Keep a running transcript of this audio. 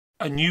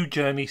A new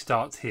journey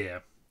starts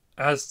here,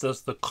 as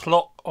does the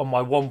clock on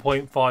my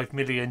 1.5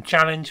 million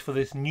challenge for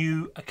this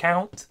new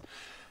account.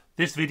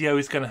 This video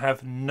is going to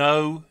have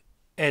no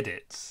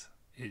edits.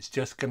 It's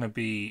just going to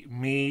be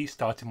me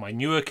starting my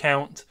new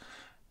account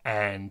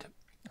and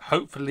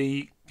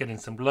hopefully getting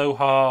some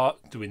blowhard,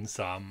 doing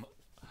some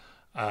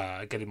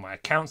getting my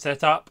account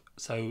set up.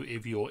 So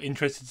if you're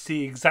interested to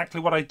see exactly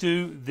what I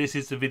do, this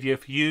is the video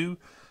for you.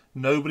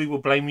 Nobody will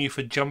blame you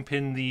for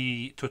jumping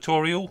the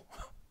tutorial.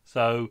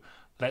 So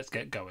let's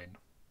get going.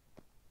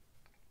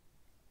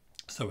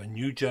 So a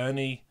new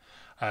journey.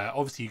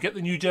 Obviously you get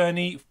the new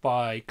journey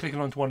by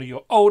clicking onto one of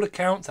your old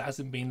accounts that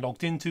hasn't been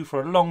logged into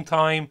for a long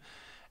time,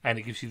 and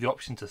it gives you the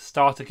option to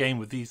start again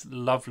with these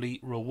lovely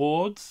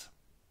rewards.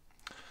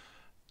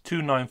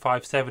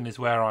 2957 is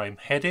where I'm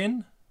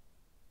heading.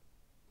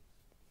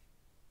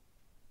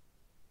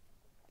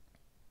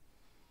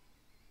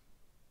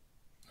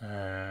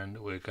 And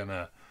we're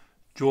gonna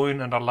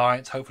join an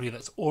alliance, hopefully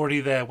that's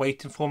already there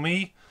waiting for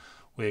me.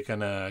 We're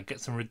gonna get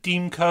some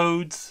redeem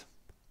codes.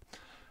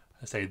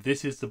 I say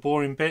this is the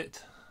boring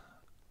bit.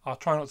 I'll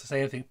try not to say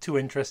anything too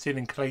interesting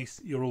in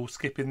case you're all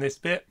skipping this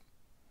bit.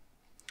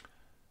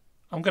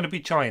 I'm going to be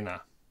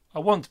China. I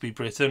want to be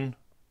Britain,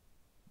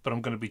 but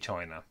I'm going to be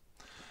China.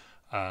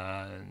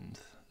 And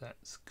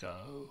let's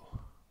go.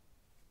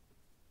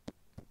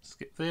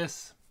 Skip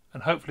this.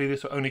 And hopefully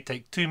this will only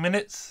take 2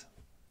 minutes.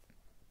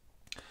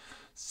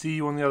 See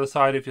you on the other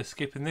side if you're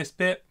skipping this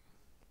bit.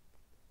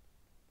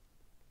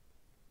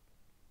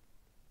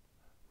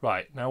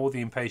 Right, now all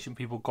the impatient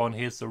people gone.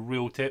 Here's the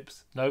real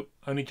tips. Nope,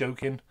 only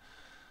joking.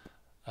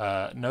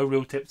 No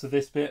real tips of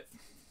this bit.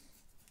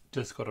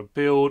 Just got to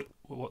build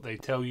what they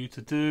tell you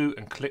to do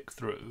and click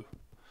through.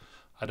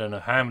 I don't know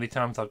how many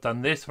times I've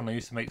done this when I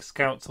used to make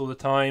scouts all the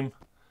time.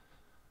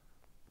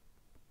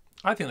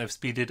 I think they've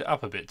speeded it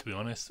up a bit, to be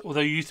honest. Although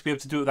you used to be able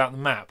to do it without the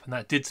map, and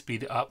that did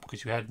speed it up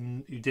because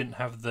you didn't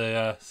have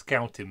the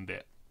scouting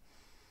bit.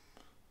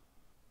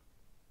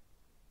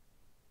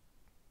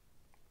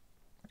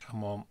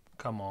 Come on,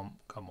 come on,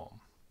 come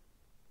on.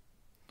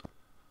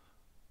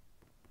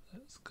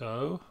 Let's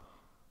go.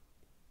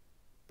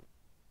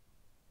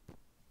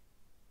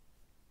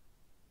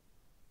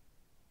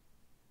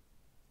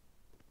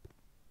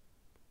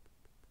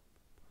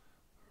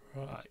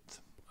 Right,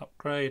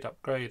 upgrade,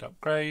 upgrade,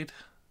 upgrade.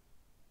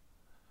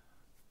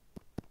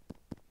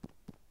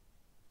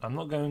 I'm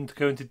not going to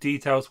go into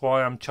details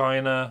why I'm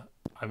China.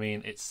 I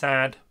mean, it's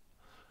sad,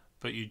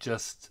 but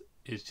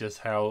it's just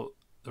how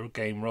the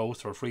game rolls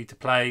for a free to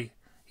play.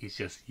 He's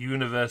just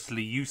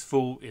universally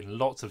useful in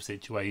lots of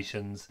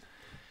situations.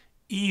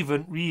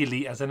 Even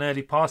really as an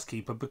early pass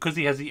keeper, because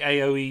he has the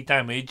AoE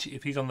damage,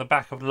 if he's on the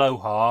back of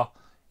Lohar,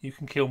 you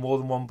can kill more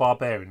than one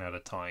barbarian at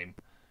a time.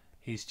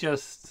 He's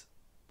just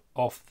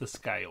off the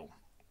scale.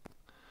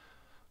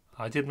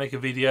 I did make a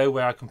video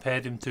where I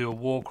compared him to a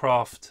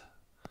Warcraft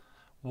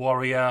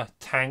warrior,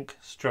 tank,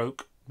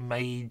 stroke,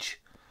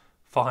 mage,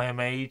 fire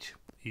mage.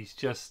 He's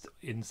just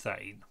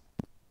insane.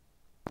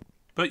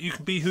 But you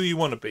can be who you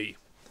want to be.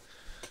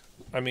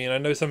 I mean, I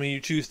know some of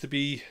you choose to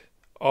be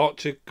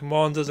archer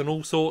commanders and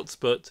all sorts,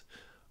 but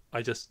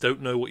I just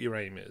don't know what your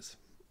aim is.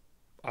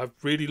 I've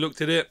really looked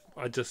at it.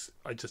 I just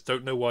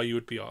don't know why you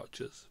would be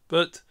archers.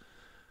 But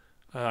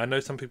I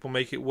know some people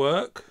make it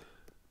work.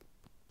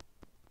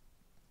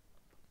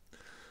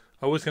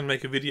 I was going to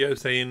make a video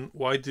saying,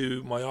 why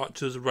do my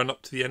archers run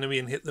up to the enemy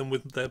and hit them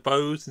with their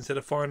bows instead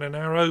of firing an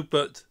arrow?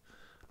 But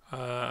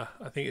I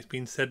think it's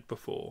been said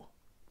before.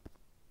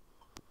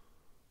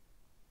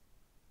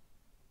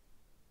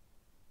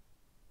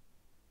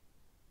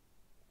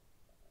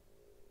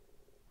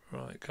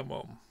 Right, come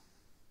on.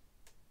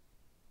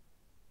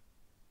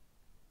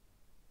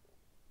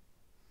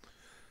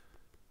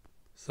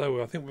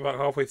 So I think we're about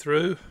halfway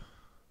through.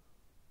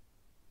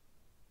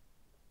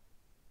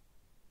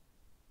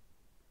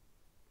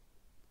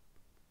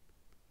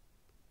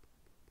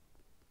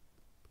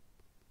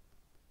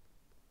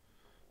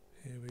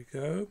 Here we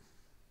go.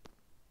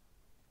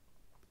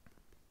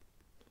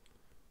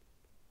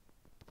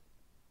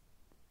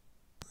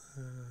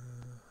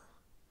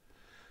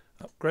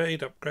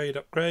 Upgrade, upgrade,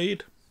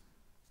 upgrade.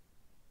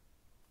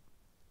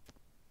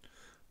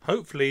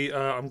 Hopefully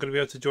I'm going to be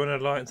able to join an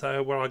alliance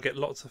where I get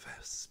lots of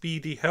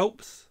speedy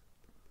helps.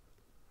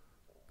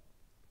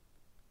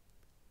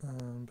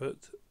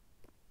 But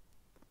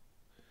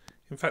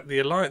in fact the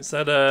alliance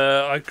that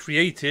I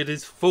created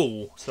is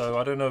full, so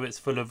I don't know if it's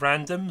full of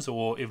randoms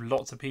or if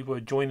lots of people are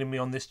joining me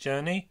on this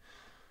journey.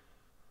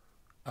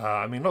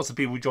 I mean, lots of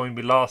people joined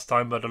me last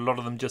time, but a lot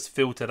of them just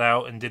filtered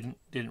out and didn't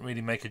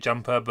really make a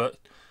jumper. But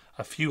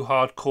a few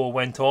hardcore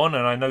went on,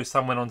 and I know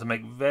some went on to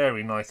make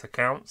very nice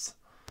accounts.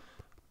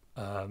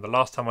 The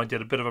last time I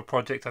did a bit of a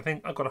project, I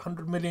think I got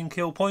 100 million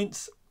kill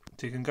points,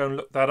 so you can go and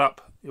look that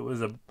up. There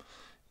was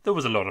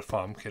a lot of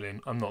farm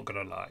killing, I'm not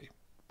gonna lie.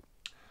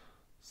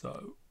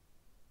 So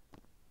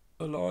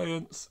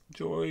alliance,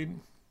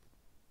 join,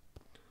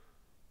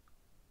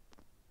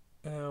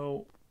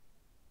 L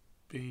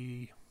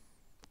B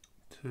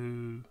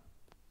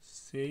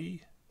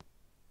 2C.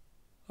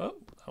 Oh,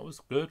 that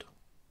was good.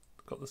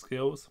 Got the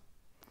skills.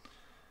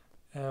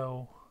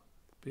 L,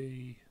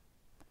 B,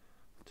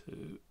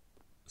 to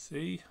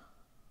C.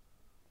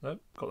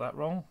 Nope, got that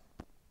wrong.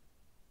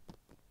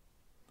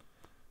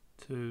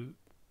 To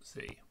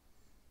C.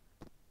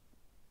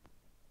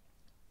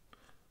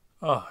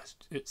 Ah,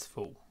 it's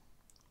full.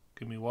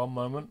 Give me one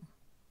moment.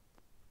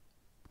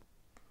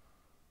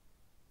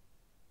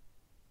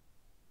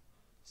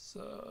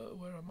 So,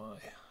 where am I?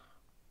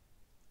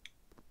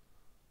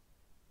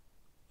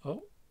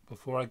 Oh,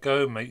 before I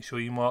go, make sure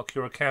you mark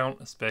your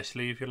account,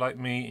 especially if you're like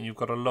me and you've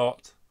got a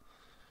lot,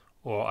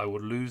 or I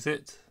will lose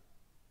it.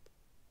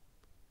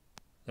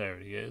 There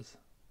he is.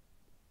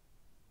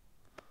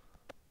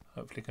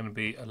 Hopefully going to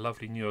be a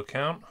lovely new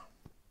account.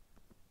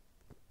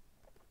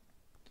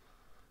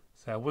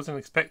 So I wasn't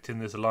expecting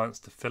this alliance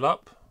to fill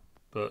up,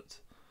 but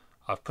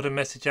I've put a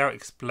message out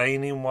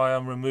explaining why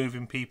I'm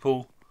removing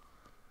people.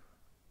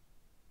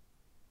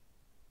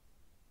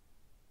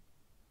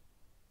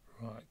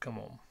 Right, come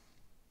on.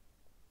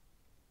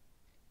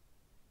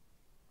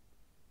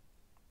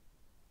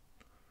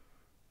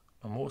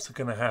 I'm also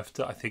going to have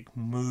to, I think,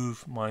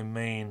 move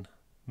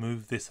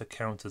this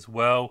account as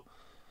well.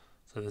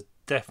 So there's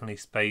definitely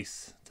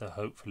space to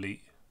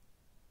hopefully,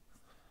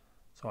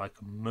 so I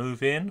can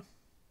move in.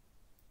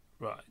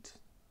 Right.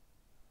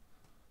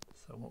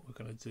 So what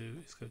we're going to do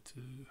is go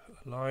to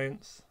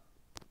Alliance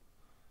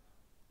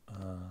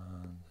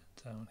and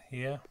down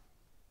here,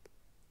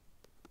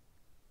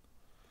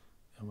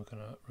 and we're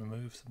going to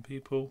remove some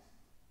people.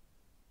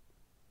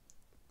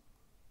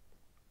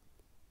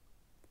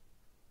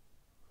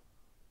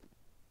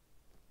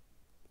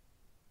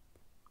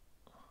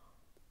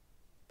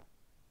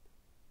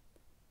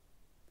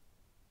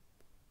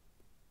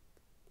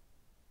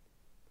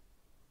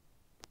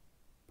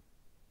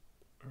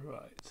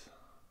 Right.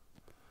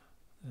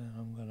 Then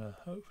I'm going to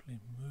hopefully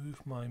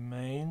move my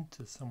main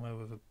to somewhere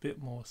with a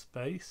bit more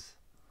space.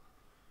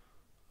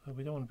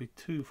 We don't want to be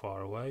too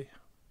far away.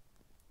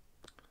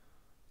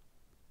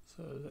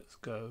 So let's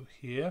go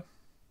here.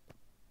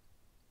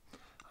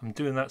 I'm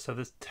doing that so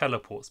there's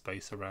teleport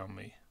space around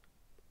me.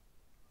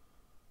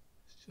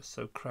 It's just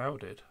so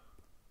crowded.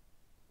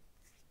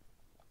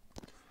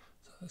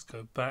 So let's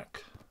go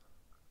back.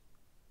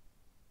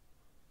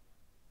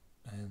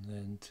 And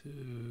then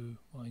to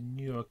my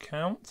new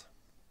account.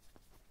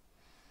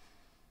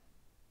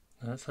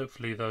 Let's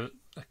hopefully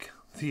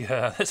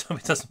let's hope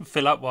it doesn't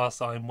fill up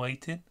whilst I'm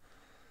waiting.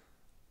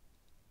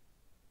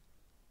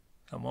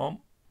 Come on.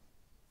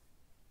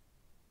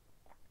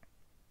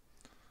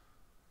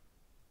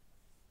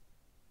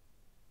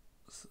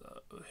 So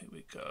here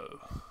we go.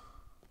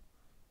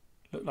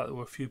 Looked like there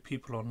were a few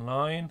people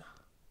online.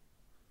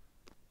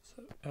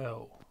 So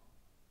L,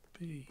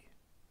 B,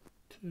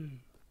 2,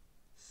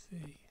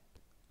 C.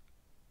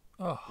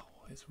 Oh,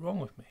 what is wrong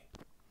with me?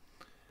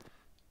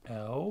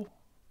 L,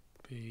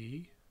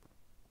 B,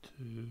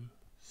 2,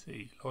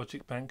 C.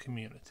 Logic Bank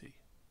Community.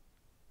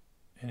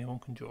 Anyone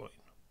can join.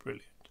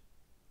 Brilliant.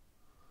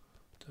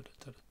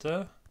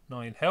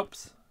 9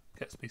 helps.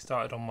 Gets me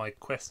started on my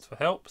quest for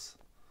helps.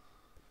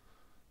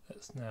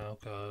 Let's now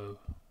go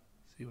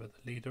see where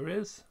the leader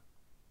is.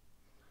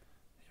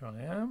 Here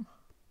I am.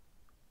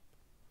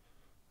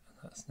 And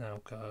let's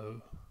now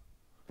go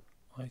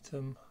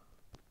item.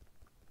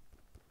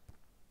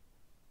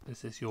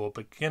 This is your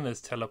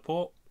beginner's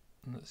teleport.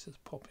 And let's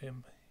just pop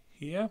him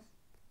here.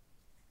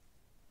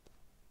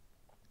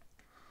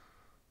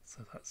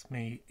 So that's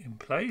me in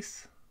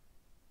place.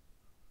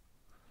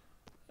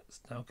 Let's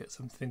now get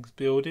some things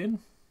building.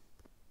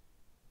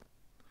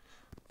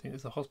 I think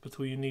it's a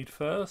hospital you need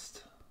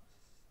first.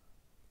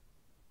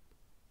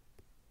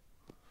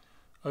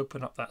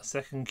 Open up that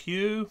second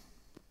queue.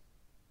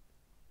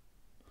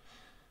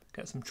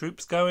 Get some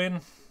troops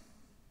going.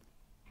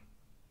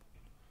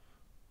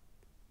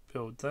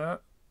 Build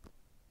that.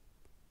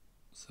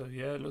 So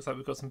yeah, it looks like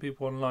we've got some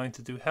people online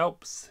to do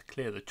helps.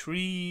 Clear the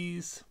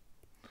trees.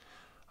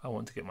 I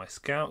want to get my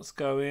scouts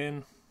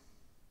going.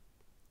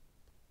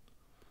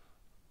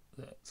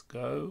 Let's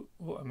go.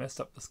 Oh, I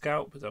messed up the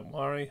scout, but don't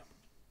worry.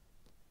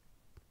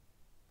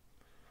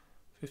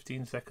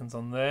 15 seconds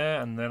on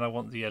there, and then I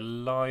want the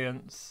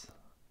alliance.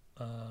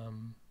 I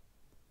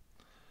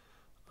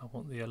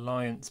want the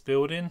alliance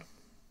building.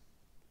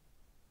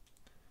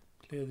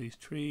 Clear these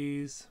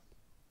trees.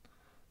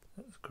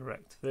 Let's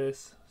correct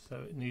this. So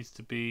it needs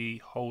to be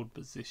hold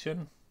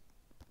position.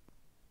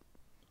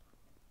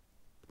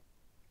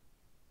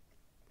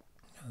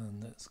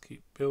 And let's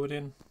keep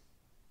building.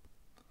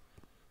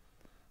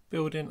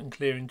 Building and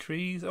clearing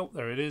trees. Oh,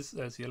 there it is.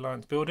 There's the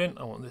alliance building.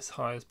 I want this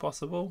high as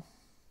possible.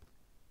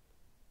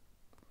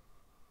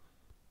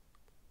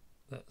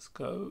 Let's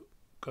go.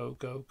 Go,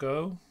 go,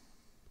 go.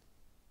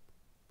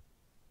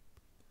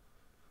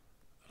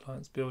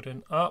 Alliance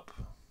building up.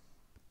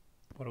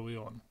 What are we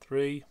on?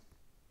 3.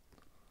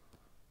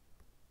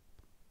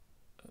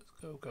 Let's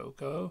go, go,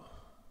 go.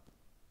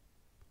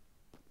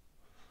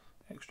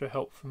 Extra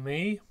help for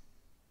me.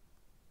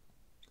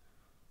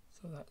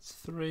 So that's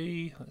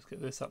 3. Let's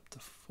get this up to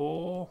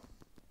 4.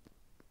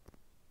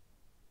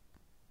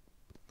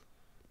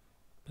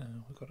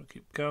 We've got to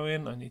keep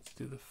going. I need to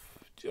do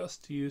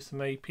just to use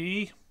some AP.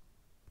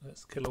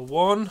 Let's kill a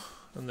 1,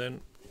 and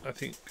then I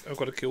think I've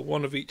got to kill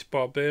 1 of each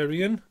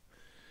barbarian.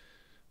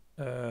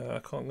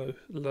 I can't go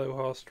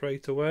Lohar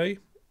straight away.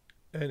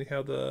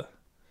 Anyhow, the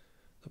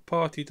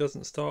party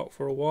doesn't start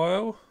for a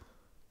while.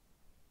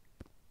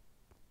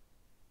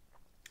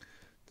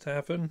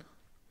 Tavern.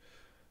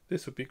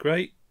 This would be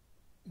great.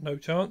 No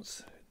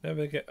chance.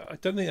 Never get. I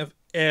don't think I've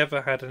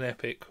ever had an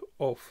epic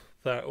off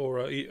that, or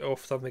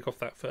off something off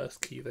that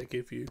first key they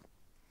give you.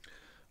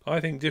 I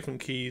think different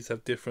keys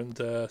have different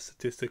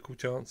statistical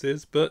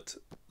chances, but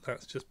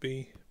that's just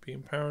being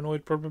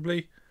paranoid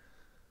probably.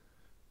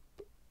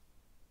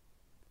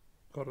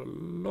 Got a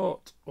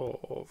lot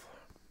of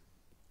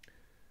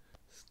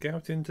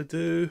scouting to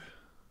do.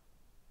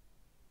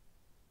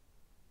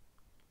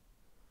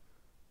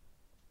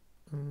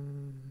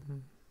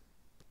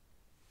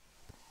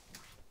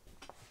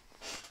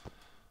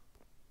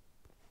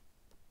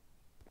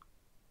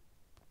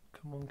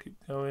 Come on, keep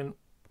going.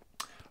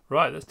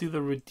 Right, let's do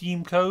the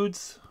redeem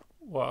codes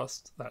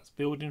whilst that's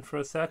building for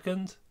a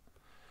second.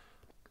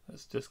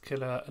 Let's just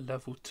kill a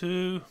level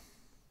 2.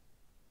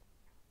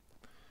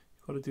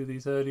 Got to do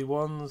these early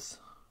ones.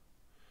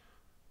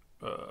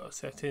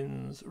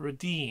 Settings,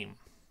 redeem.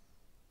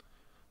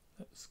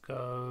 Let's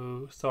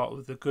go start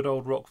with the good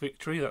old rock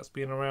victory. That's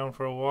been around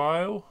for a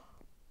while.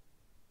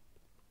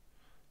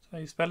 Is that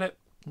how you spell it?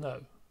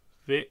 No.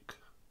 Victory.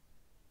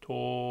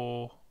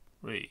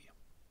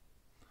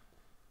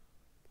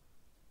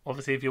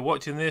 Obviously, if you're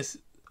watching this,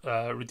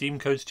 redeem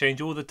codes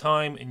change all the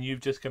time, and you're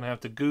just going to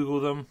have to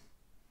Google them.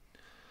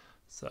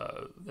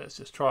 So let's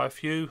just try a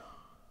few.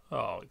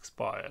 Oh,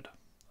 expired.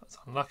 That's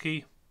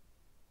unlucky.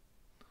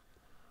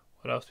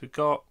 What else we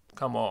got?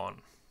 Come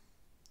on.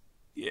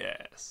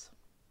 Yes.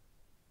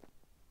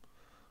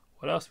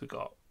 What else we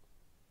got?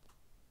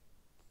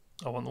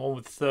 I want the one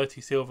with 30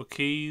 silver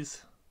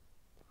keys.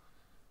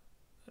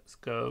 Let's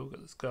go,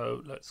 let's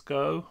go, let's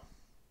go.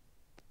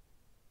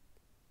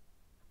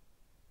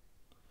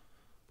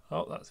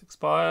 Oh, that's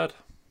expired.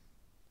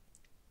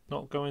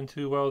 Not going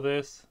too well,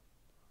 this.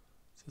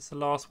 Is this the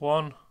last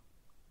one?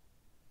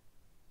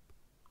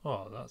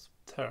 Oh, that's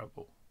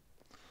terrible.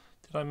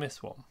 Did I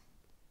miss one?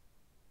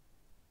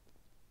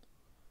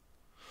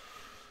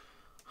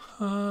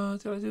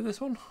 Did I do this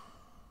one?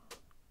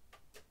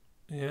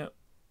 Yeah.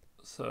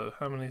 So,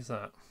 how many is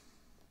that?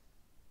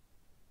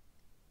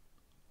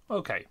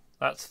 Okay,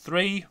 that's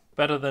 3.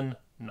 Better than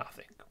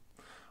nothing.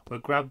 We'll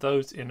grab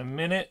those in a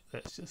minute.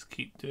 Let's just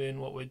keep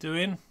doing what we're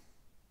doing.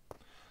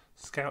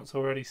 Scout's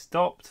already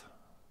stopped.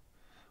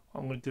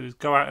 What I'm going to do is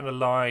go out in a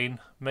line,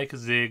 make a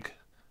zig,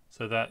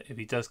 so that if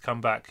he does come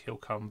back, he'll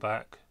come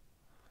back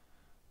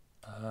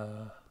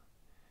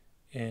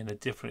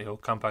he'll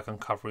come back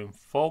uncovering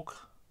fog.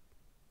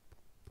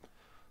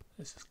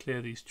 Let's just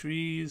clear these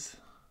trees.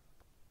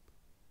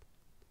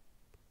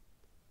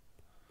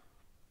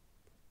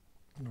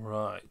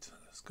 Right,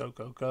 let's go,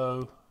 go,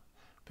 go.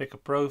 Pick a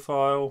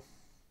profile.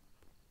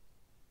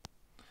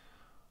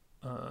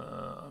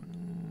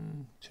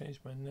 Change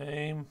my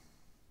name.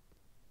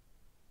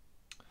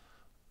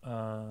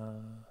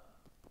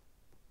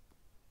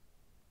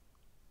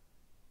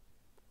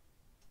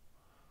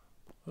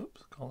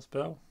 Oops, can't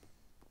spell.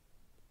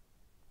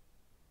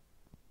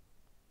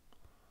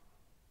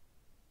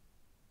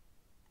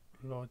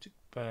 Logic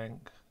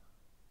Bank.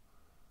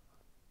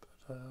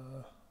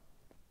 But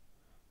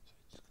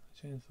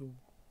change the.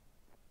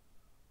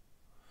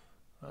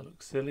 That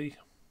looks silly.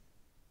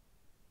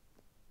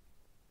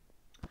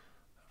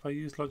 Have I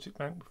used Logic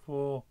Bank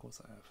before? Of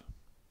course I have.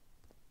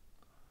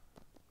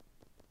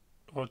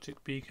 Logic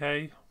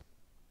BK.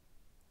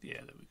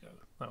 Yeah, there we go.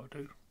 That'll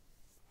do.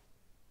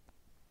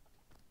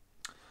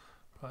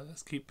 Right,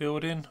 let's keep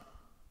building.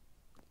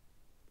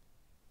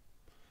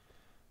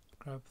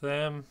 Grab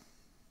them.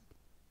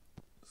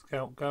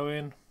 Scout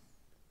going.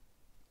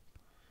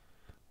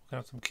 We'll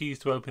have some keys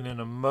to open in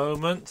a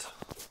moment.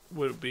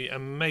 Would be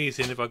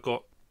amazing if I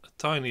got a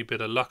tiny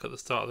bit of luck at the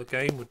start of the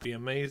game. Would be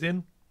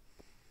amazing.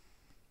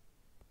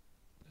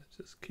 Let's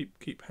just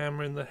keep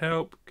hammering the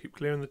help. Keep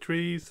clearing the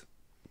trees.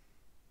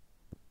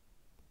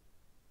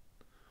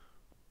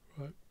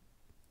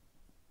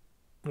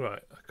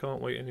 Right, I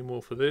can't wait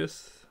anymore for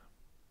this.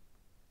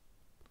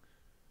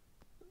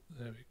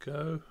 There we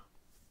go.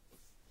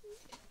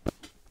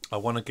 I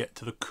want to get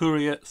to the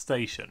courier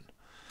station,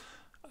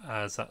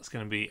 as that's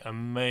going to be a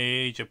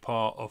major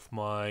part of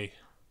my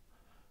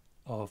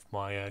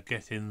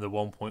getting the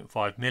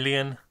 1.5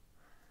 million.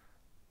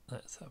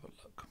 Let's have a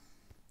look.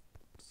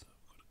 So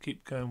I've got to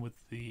keep going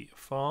with the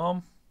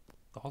farm,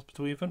 the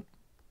hospital even,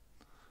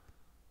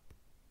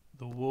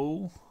 the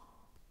wool.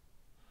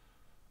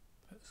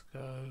 Let's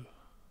go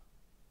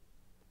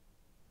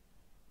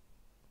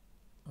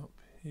up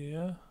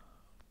here.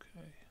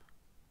 Okay.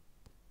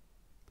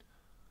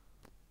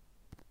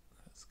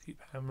 Let's keep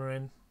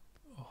hammering.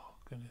 Oh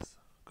goodness.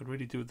 I could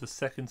really do with the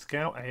second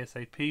scout.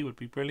 ASAP would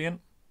be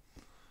brilliant.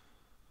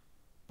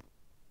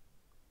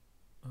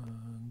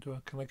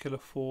 Can I kill a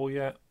 4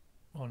 yet?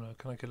 Oh no,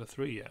 can I kill a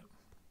 3 yet?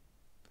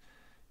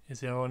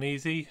 Is it on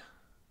easy?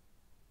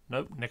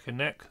 Nope, neck and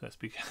neck. Let's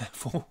be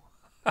careful.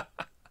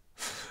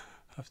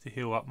 Have to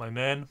heal up my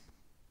men.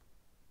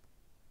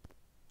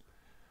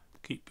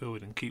 Keep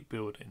building, keep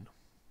building.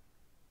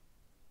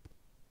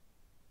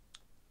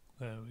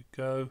 There we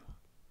go.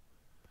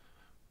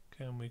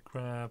 Can we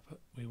grab,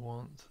 we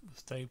want the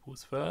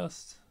stables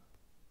first.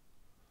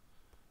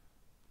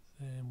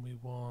 Then we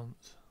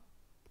want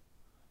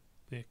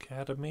the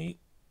academy.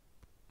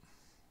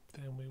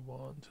 Then we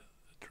want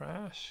the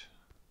trash.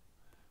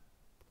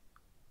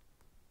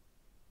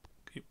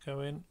 Keep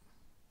going.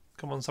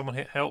 Come on, someone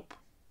hit help.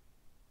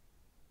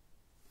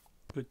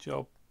 Good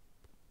job.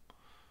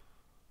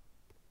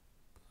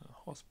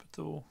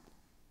 Hospital.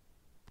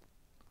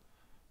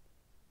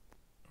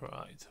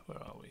 Right, where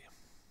are we?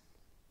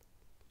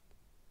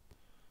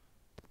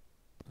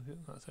 I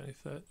think that's only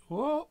third.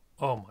 Whoa!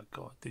 Oh my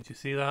god! Did you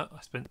see that?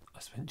 I spent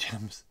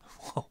gems.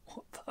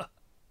 What the?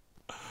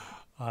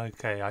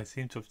 Okay, I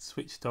seem to have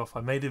switched off. I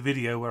made a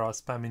video where I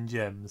was spamming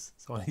gems,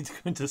 so I need to go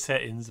into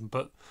settings and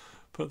put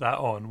that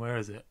on. Where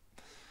is it?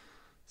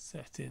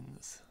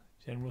 Settings.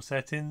 General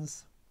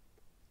settings.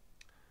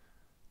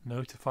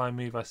 Notify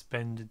me if I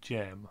spend a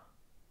gem.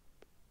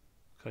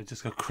 I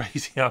just go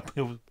crazy up,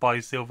 buy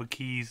silver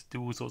keys,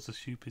 do all sorts of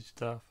stupid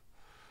stuff.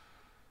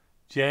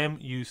 Gem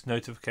use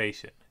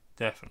notification,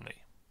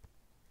 definitely.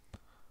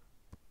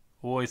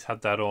 Always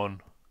have that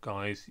on,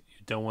 guys.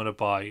 You don't want to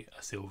buy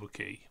a silver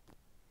key.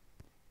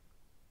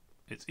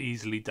 It's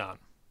easily done.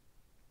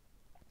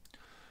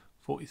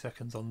 40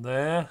 seconds on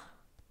there.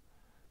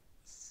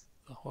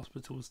 The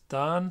hospital's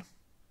done.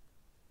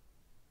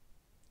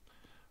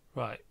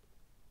 Right.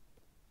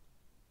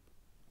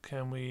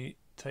 Can we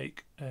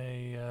take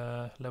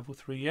a level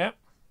 3 yet?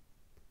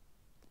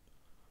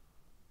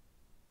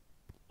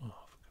 Oh,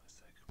 for goodness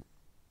sake.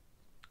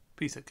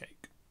 Piece of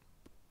cake.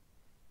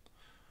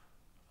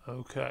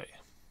 Okay.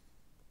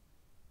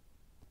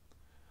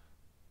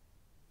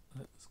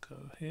 Let's go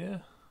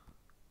here.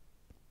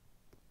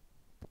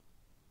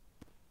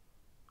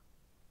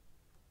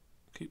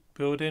 Keep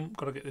building.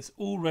 Got to get this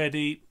all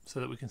ready so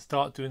that we can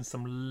start doing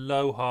some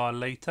Loha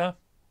later.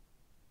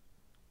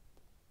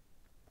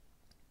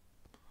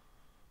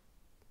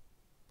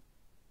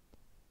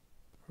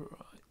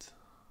 Right.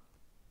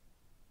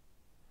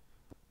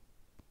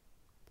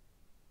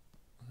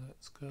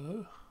 Let's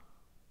go.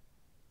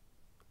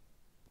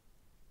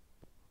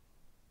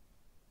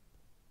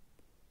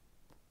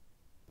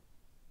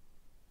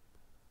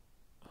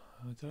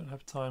 I don't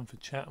have time for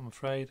chat, I'm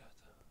afraid.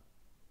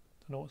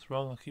 Don't know what's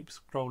wrong. I keep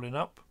scrolling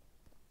up.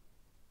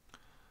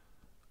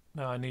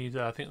 Now I need,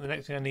 I think the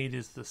next thing I need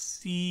is the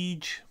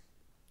siege.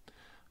 I'm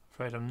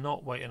afraid I'm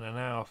not waiting an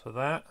hour for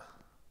that.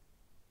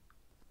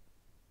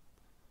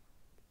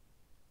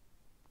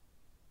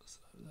 So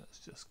let's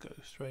just go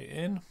straight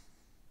in. I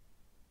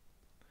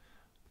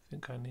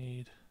think I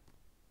need,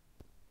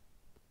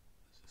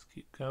 let's just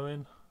keep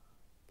going.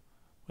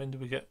 When do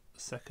we get the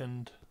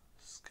second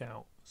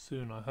scout?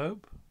 Soon, I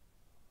hope.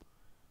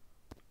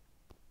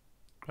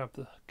 Grab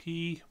the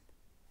key.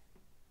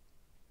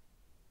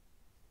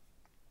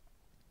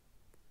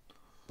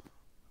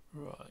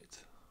 Right.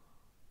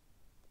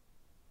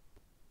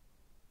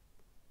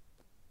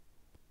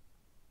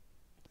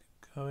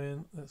 Keep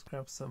going. Let's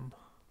grab some.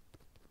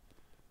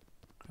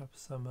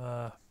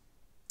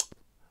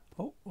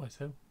 Oh, I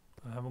said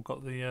I haven't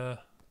got the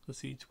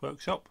siege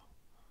workshop.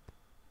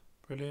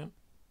 Brilliant.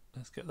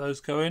 Let's get those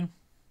going.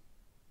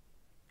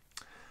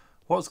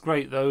 What's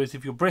great though is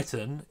if you're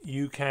Britain,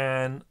 you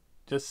can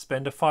just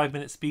spend a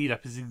 5-minute speed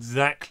up is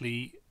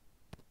exactly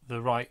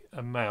the right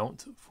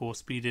amount for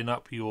speeding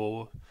up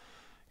your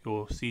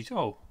siege.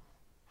 Oh,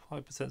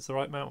 5% is the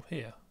right amount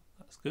here.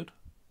 That's good.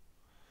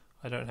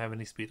 I don't have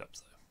any speed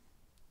ups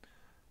though.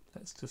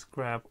 Let's just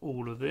grab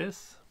all of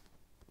this.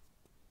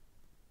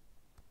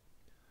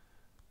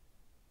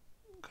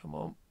 Come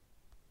on.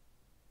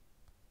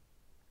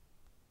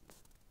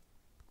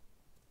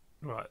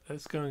 Right,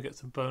 let's go and get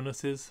some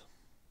bonuses.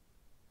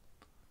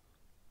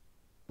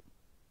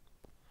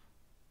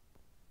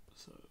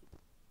 So,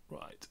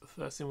 right, the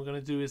first thing we're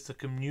going to do is the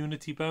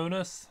community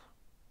bonus,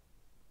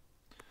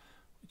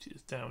 which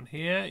is down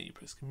here. You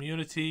press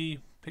community,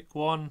 pick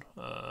one.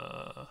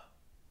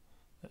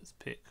 Let's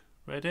pick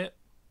Reddit,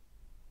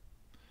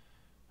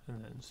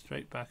 and then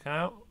straight back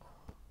out.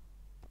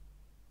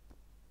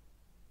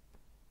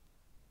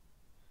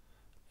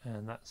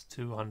 And that's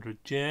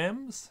 200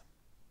 gems.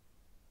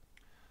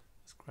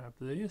 Let's grab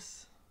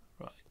this.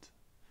 Right.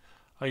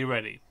 Are you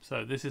ready?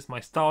 So this is my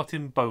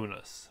starting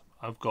bonus.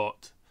 I've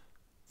got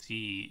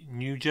the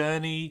new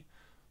journey,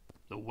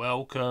 the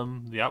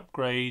welcome, the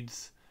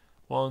upgrades.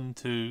 1,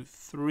 2,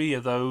 3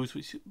 of those,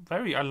 which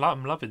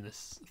I'm loving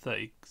this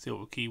 30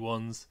 silver key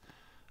ones.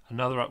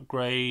 Another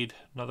upgrade,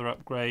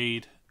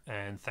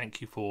 and thank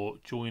you for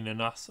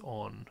joining us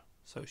on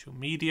social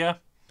media.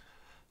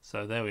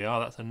 So there we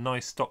are. That's a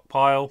nice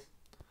stockpile.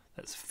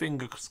 Let's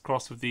fingers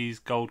crossed with these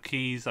gold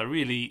keys. I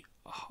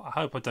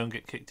hope I don't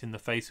get kicked in the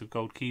face with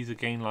gold keys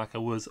again like I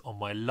was on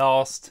my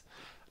last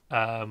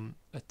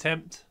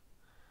attempt.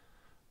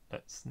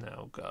 Let's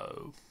now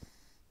go.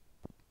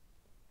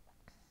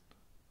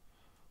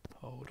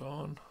 Hold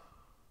on.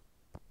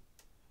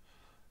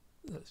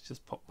 Let's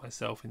just pop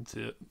myself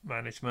into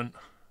management.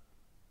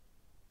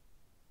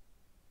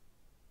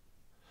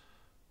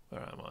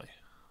 Where am I?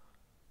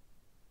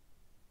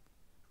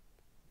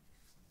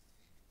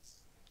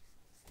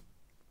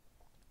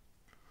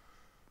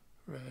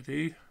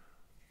 Ready.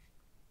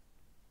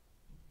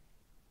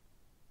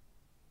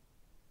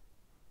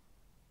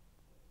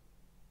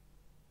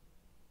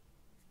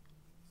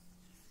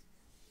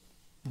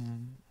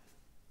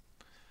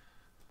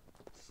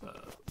 So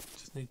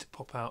just need to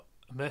pop out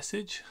a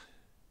message.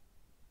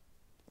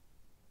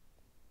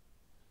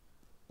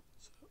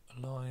 So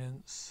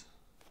Alliance.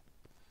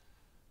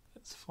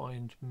 Let's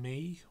find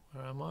me.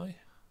 Where am I?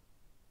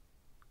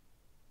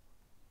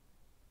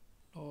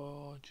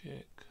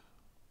 Logic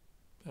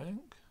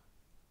Bank.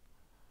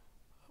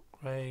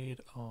 Upgrade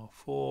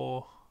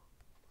R4.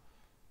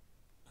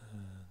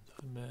 And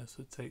I may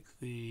also take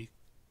the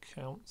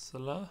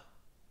counselor,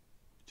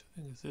 which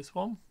I think is this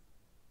one.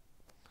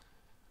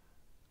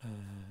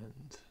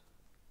 And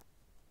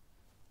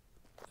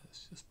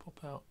let's just pop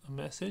out a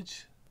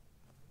message.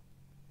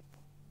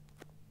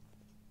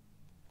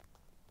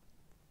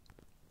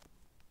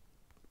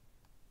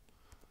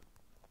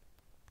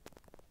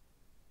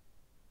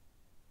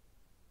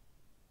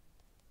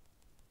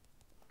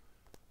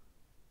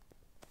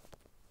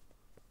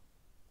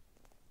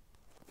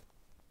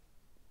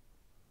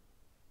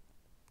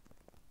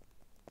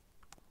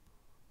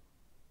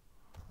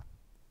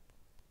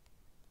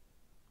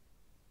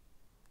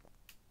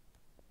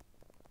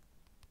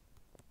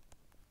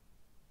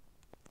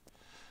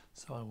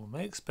 So I will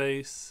make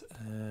space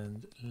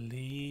and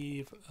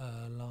leave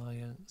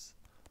Alliance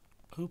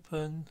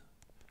open,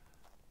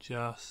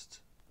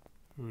 just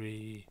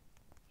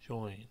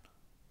rejoin.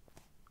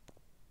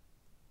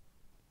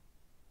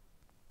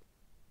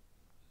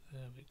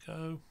 There we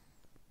go.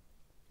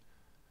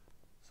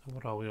 So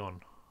what are we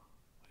on?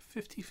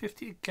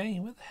 50-50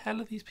 again. Where the hell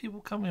are these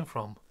people coming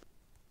from?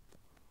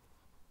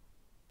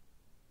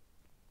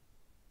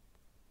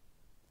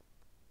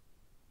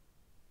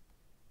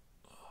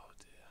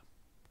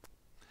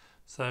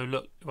 So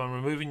look, if I'm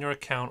removing your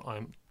account,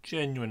 I'm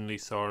genuinely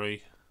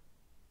sorry.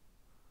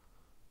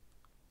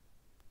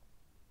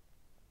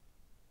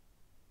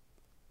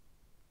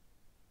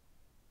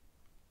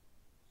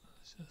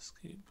 Let's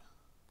just keep.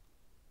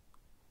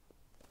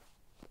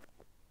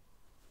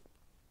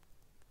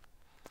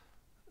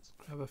 Let's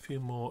grab a few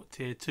more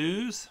tier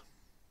 2s.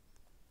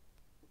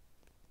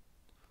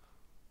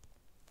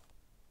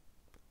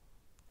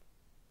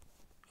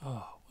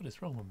 Oh, what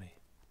is wrong with me?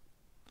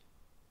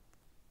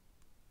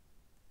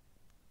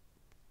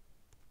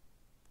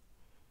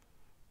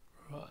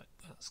 Right,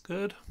 that's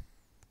good.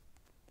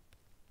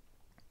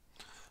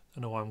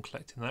 Don't know why I'm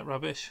collecting that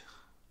rubbish.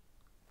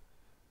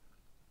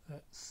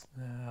 Let's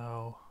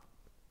now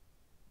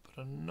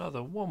put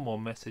one more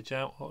message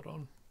out. Hold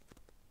on.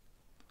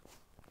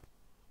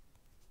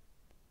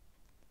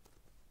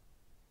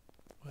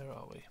 Where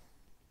are we?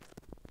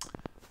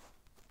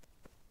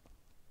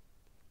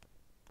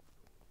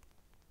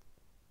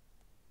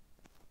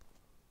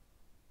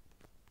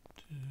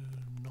 Do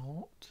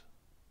not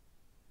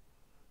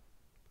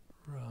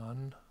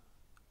run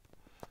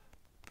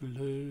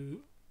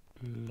Blue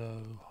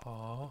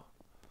Loha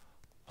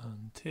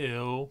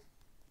until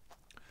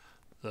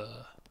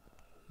the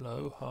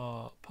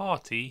Loha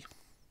party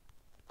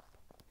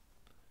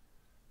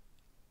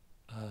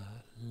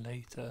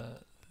later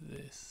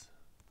this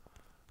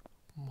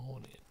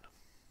morning.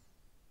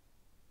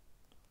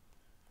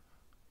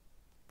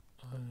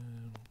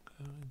 I'm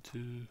going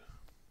to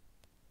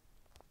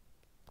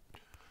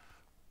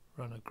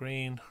run a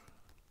green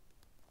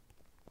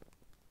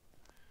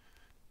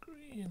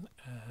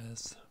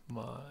as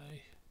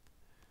my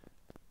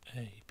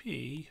AP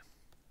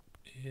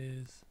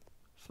is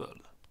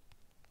full.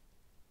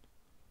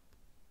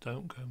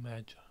 Don't go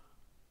mad.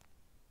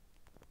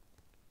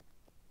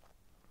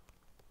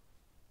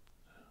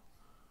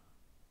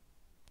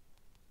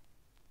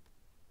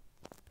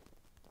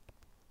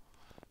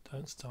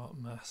 Don't start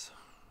mass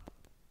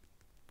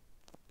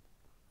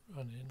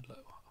running lower.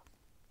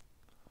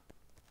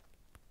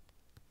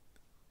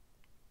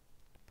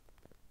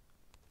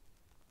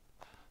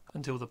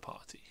 Until the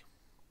party.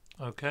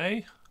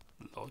 Okay,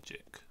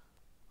 logic.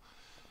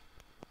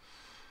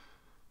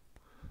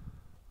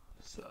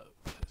 So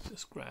let's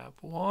just grab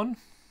one.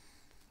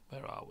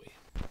 Where are we?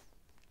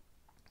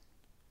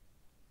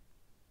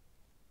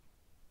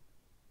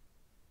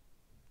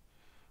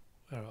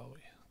 Where are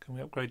we? Can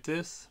we upgrade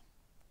this?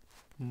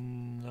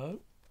 No.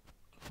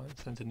 Light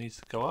center needs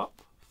to go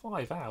up.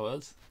 5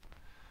 hours?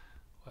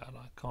 Well,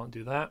 I can't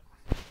do that.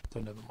 So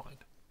never mind.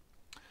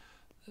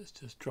 Let's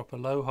just drop a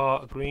low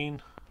heart, a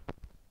green.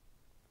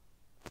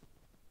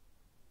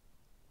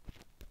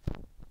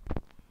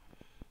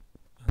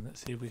 And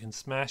let's see if we can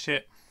smash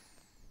it.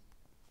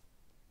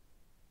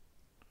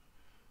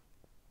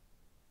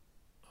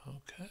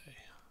 Okay.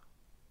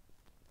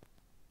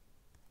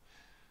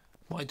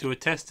 Might do a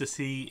test to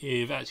see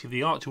if actually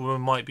the Archer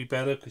woman might be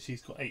better because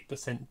she's got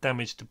 8%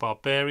 damage to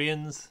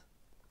barbarians.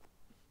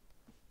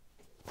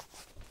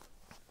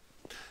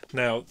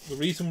 Now, the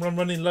reason I'm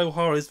running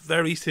Lohar is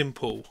very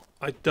simple.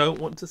 I don't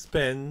want to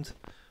spend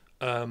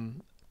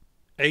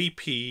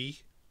AP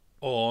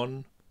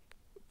on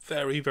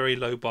very, very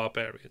low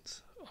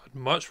barbarians. I'd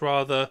much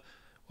rather,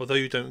 although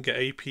you don't get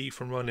AP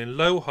from running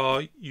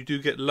Lohar, you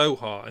do get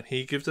Lohar, and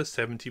he gives a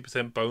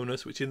 70%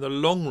 bonus, which in the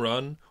long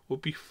run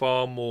would be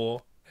far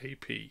more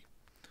AP.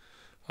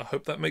 I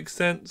hope that makes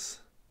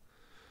sense.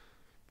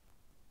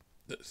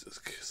 Let's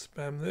just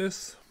spam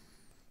this,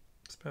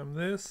 spam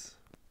this,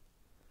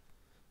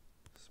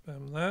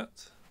 spam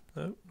that.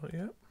 No, not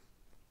yet.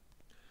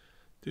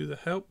 Do the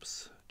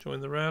helps,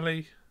 join the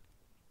rally.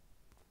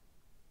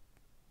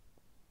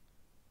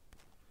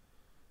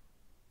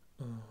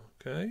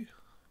 Okay.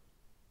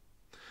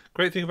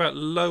 Great thing about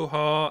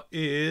Lohar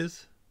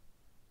is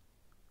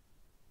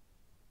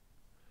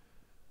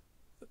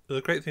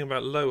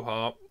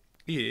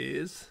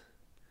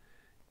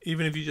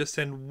even if you just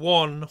send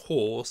one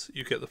horse,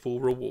 you get the full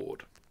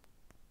reward.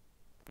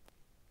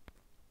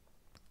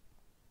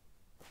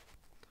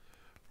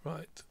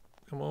 Right,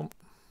 come on.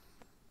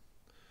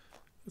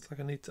 Looks like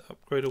I need to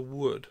upgrade a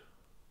wood.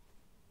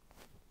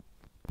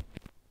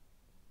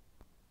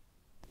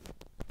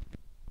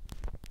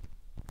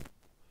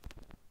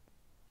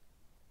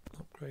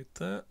 Upgrade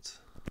that,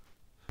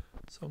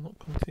 so I'm not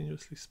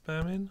continuously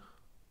spamming.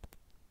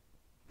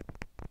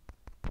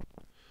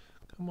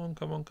 Come on,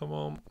 come on, come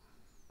on.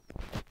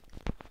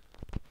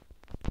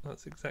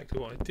 That's exactly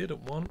what I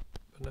didn't want,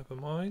 but never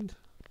mind.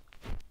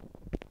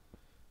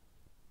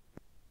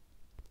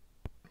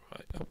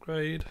 Right,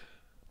 upgrade.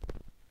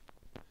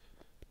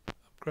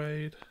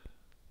 Upgrade.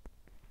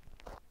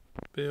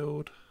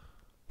 Build.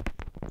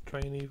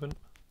 Train even.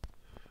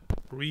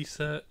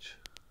 Research.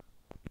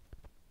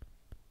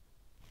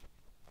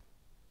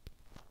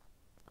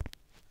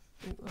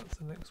 I think that's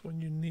the next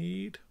one you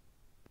need.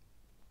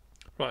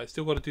 Right,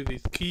 still got to do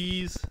these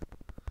keys.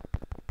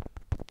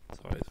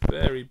 Sorry, it's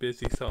very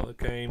busy start of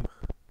the game.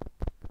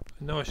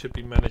 I know I should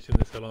be managing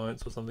this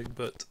alliance or something,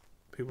 but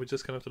people are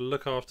just going to have to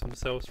look after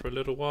themselves for a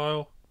little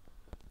while.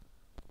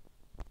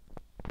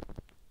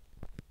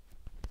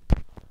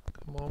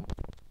 Come on.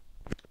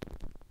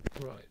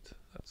 Right,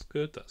 that's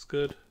good, that's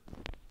good.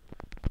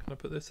 Can I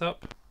put this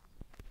up?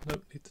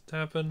 Nope, need the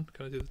tavern.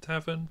 Can I do the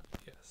tavern?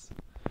 Yes.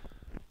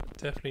 I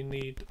definitely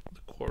need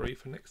the quarry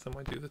for next time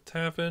I do the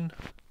tavern.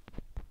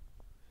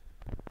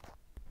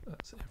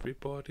 That's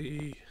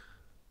everybody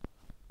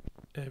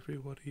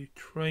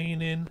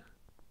training.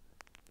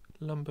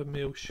 Lumber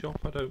mill shop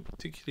I don't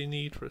particularly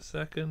need for a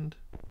second.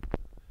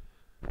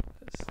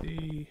 Let's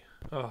see.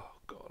 Oh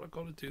god, I've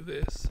got to do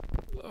this.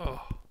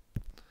 Oh,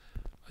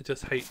 I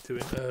just hate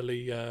doing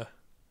early.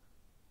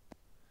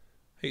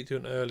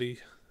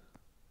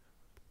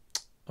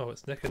 Oh,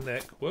 it's neck and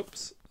neck.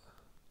 Whoops.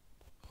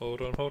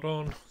 Hold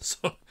on.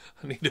 So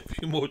I need a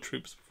few more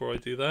troops before I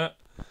do that.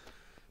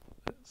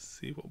 Let's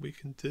see what we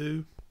can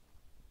do.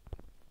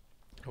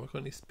 Have I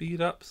got any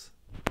speed ups?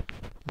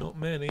 Not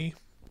many.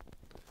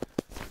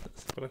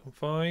 Let's see what I can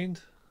find.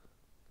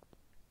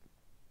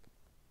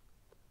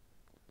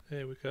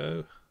 There we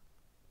go.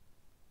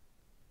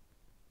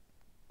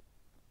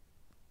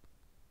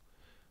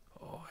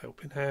 Oh,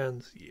 helping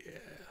hands. Yeah,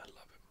 I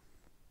love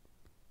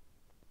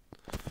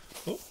him.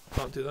 Oh,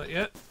 can't do that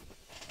yet.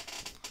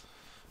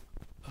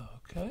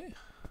 Okay.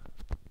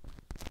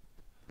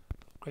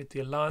 Upgrade the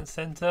Alliance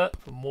Centre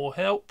for more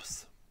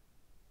helps.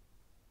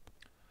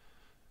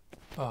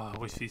 Oh, I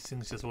wish these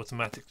things just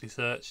automatically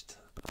searched.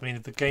 I mean,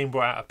 if the game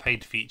brought out a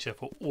paid feature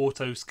for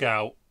Auto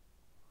Scout,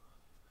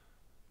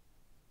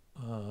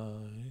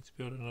 you need to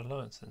build an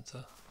Alliance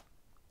Centre.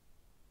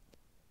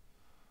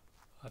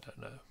 I don't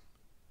know.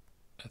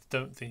 I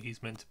don't think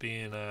he's meant to be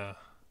in our.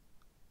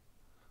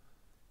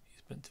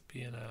 He's meant to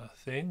be in our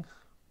thing.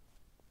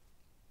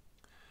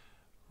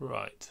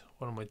 Right,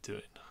 what am I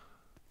doing?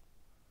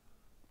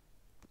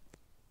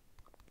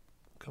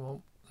 Come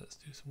on, let's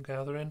do some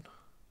gathering.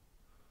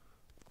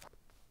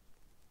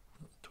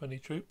 20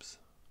 troops.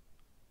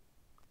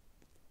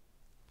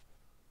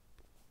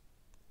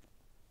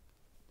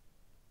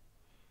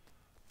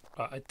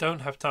 Right, I don't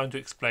have time to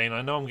explain.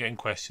 I know I'm getting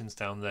questions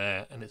down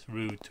there and it's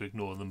rude to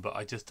ignore them, but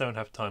I just don't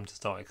have time to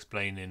start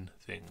explaining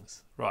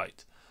things.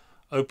 Right,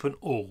 open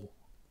all.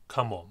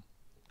 Come on.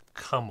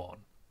 Come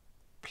on.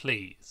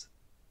 Please.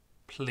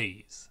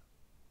 Please.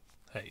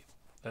 Hey,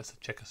 let's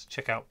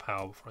check out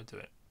power before I do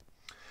it.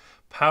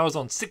 Power's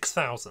on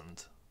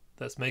 6,000.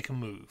 Let's make a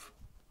move.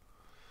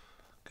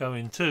 Go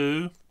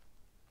into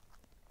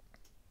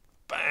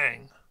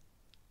bang.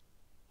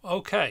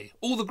 Okay,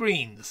 all the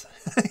greens.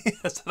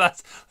 So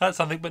that's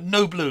something, but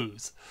no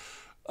blues.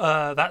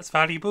 That's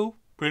valuable.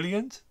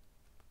 Brilliant.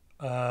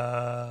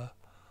 Okay.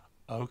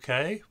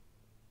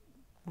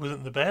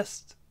 Wasn't the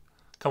best.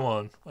 Come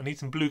on, I need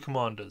some blue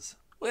commanders.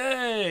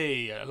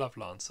 Way! I love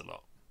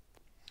Lancelot.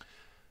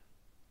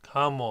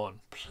 Come on,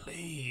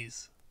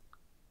 please.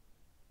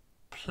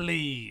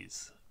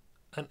 Please.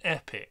 An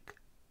epic.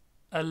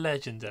 a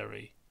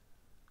legendary.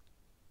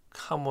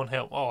 Come on,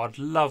 help. Oh, I'd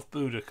love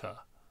Boudica.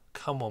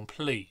 Come on,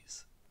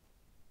 please.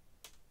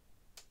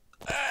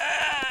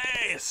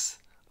 Yes!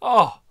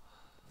 Oh,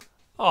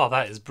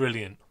 that is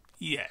brilliant.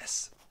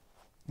 Yes.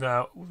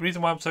 Now, the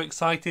reason why I'm so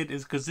excited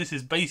is because this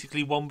is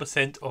basically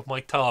 1% of my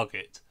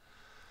target.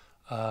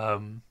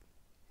 And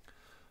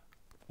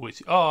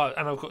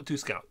I've got 2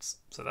 scouts,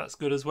 so that's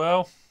good as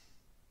well.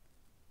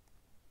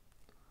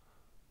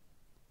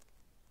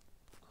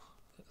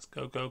 Let's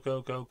go, go,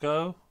 go, go,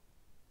 go.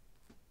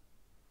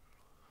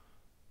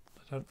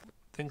 I don't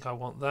think I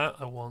want that.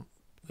 I want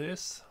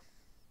this.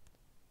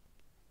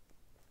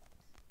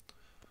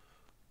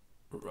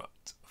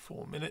 Right,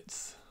 4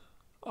 minutes.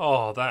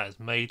 Oh, that has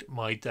made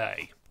my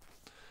day.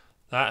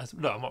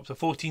 Look, I'm up to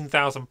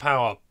 14,000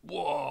 power.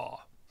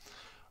 Whoa!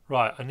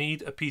 Right, I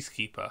need a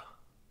peacekeeper.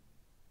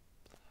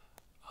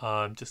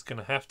 I'm just going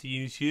to have to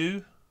use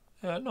you.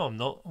 No, I'm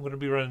not. I'm going to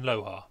be running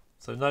Lohar.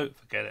 So no,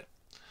 forget it.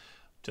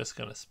 Just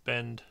going to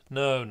spend...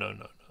 No.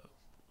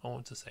 I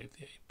want to save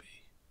the AP.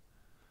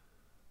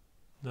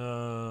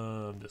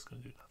 No, I'm just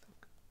going to do nothing.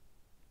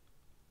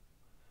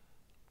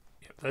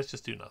 Yep, let's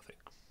just do nothing.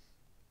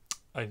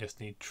 I just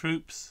need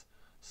troops,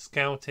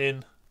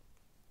 scouting,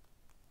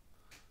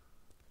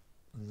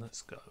 and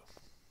let's go.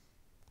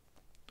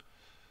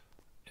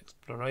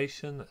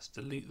 Exploration, let's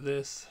delete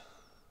this.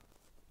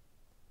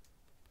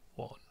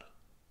 1,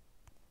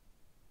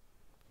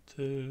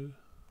 2,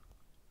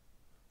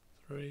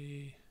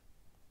 3.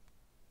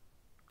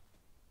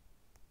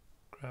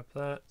 Grab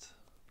that.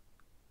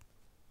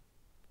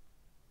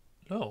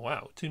 Oh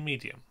wow, 2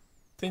 medium.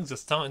 Things are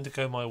starting to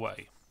go my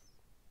way.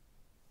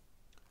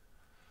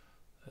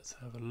 Let's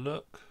have a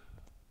look.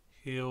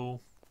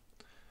 Heal.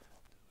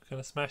 We're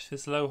going to smash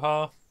this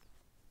Lohar.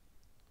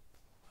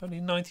 Only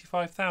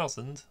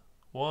 95,000.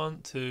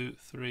 1, 2,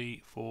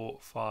 3, 4,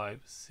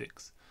 5,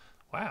 6.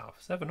 Wow,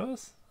 7 of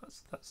us.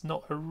 That's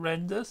not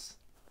horrendous.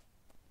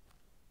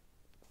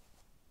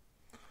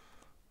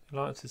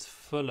 Alliance is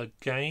full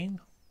again.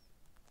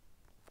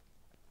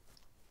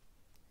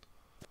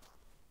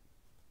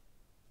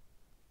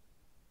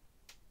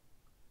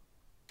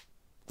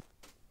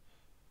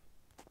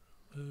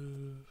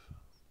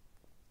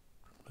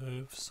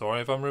 Move.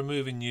 Sorry if I'm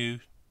removing you.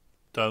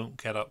 Don't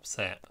get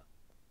upset.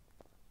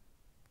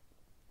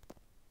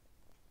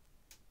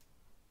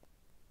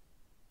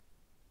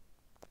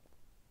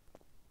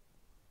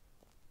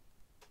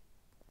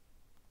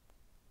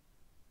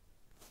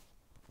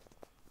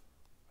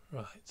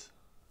 Right.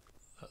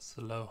 That's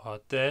the Lohar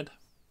dead.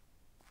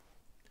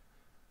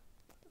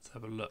 Let's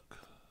have a look.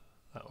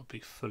 That would be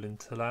full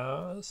into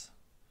ours.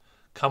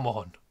 Come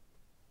on.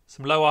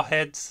 Some Lohar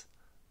heads.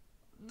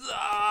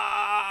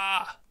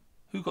 Ah!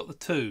 Who got the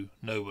 2?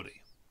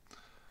 Nobody.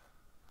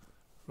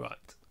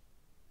 Right.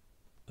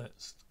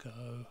 Let's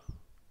go.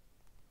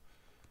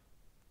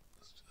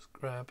 Let's just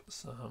grab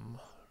some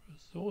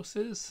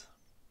resources.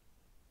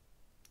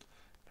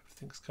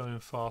 Everything's going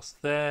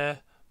fast there.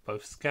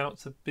 Both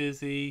scouts are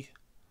busy.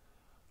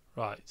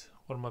 Right.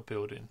 What am I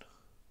building?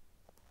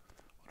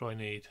 What do I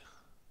need?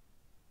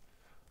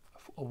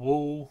 A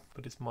wall,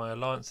 but it's my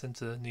alliance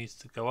centre needs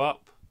to go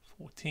up.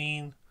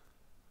 14.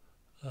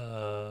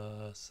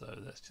 So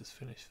let's just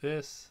finish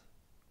this.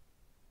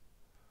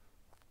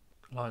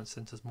 Alliance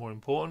centre is more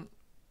important.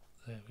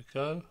 There we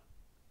go. In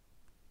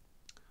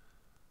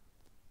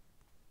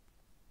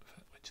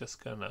fact, we're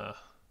just gonna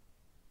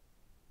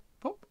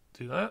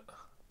do that.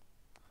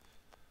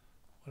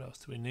 What else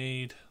do we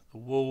need? The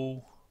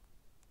wall.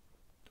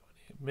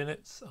 28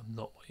 minutes. I'm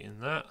not waiting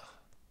that.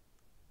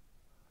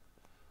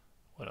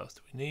 What else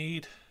do we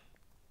need?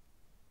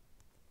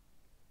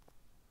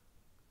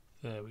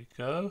 There we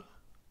go.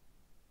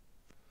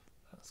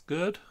 That's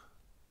good.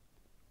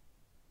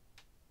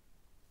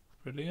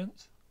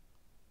 Brilliant.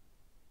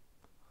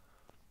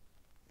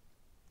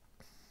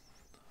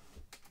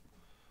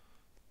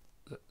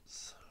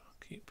 Let's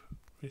keep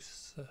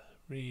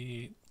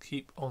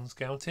keep on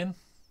scouting.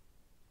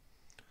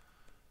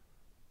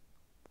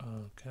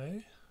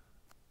 Okay.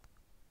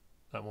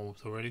 That one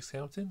was already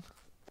scouting.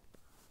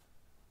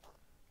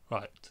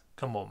 Right,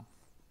 come on.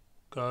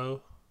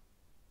 Go.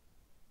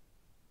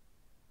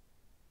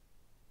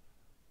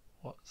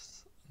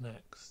 What's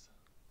next?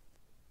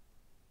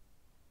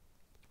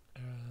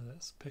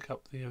 Let's pick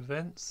up the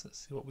events.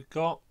 Let's see what we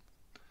got.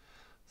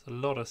 There's a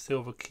lot of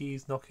silver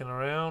keys knocking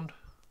around.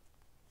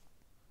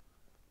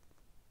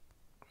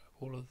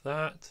 Grab all of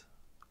that.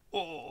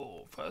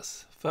 Oh,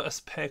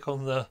 first peg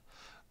on the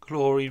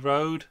glory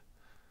road.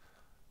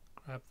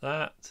 Grab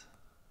that.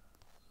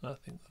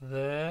 Nothing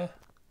there.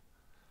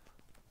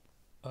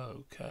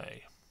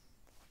 Okay.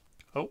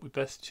 Oh, we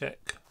best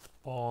check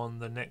on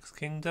the next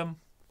kingdom.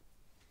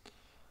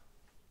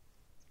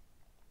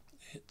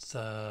 It's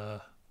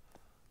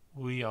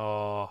we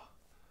are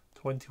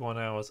 21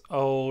 hours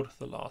old.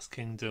 The last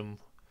kingdom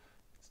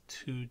is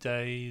 2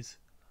 days.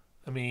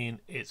 I mean,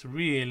 it's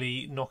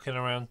really knocking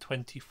around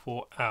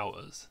 24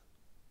 hours.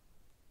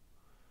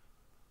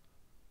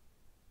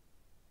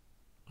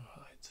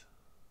 Right.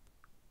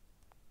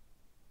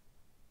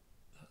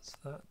 That's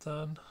that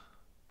done.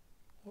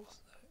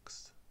 What's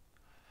next?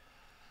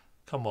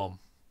 Come on,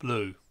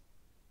 blue.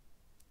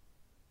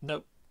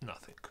 Nope,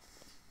 nothing.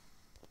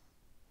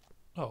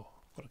 Oh,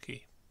 got a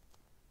key.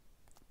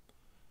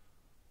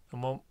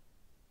 Come on.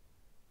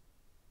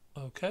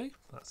 Okay,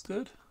 that's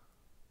good.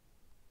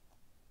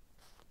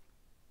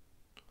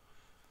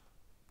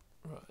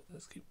 Right,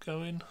 let's keep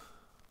going.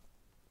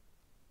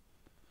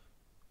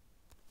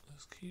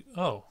 Let's keep...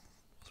 Oh,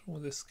 what's wrong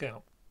with this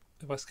scout?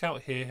 If I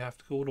scout here, I have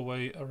to go all the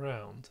way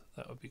around.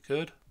 That would be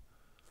good.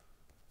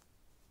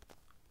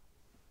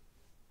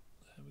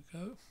 There we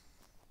go.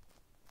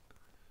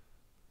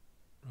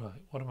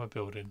 Right, what am I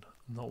building?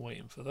 I'm not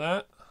waiting for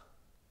that.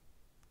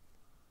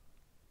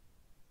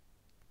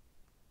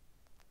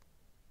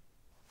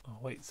 I'll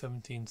wait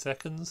 17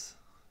 seconds.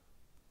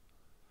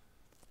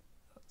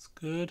 That's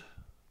good.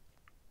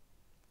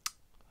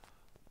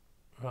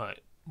 Right,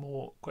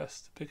 more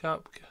quests to pick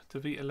up.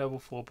 Defeat a level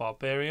 4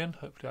 barbarian.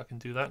 Hopefully I can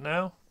do that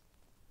now.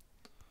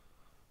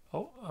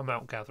 Oh, I'm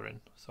out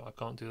gathering, so I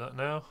can't do that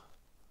now.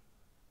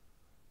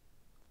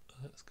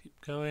 Let's keep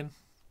going.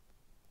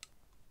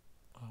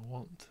 I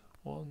want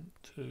 1,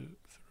 2,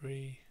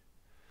 3,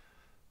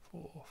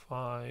 4,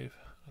 5,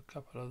 a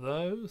couple of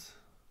those.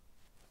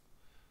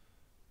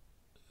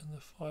 In the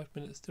 5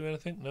 minutes do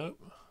anything?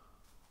 Nope.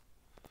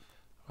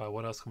 Right,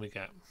 what else can we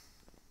get?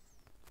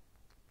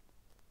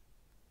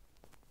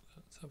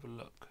 Let's have a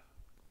look.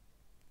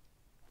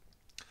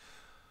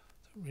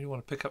 Don't really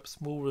want to pick up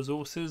small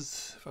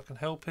resources if I can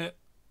help it.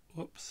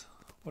 Whoops.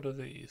 What are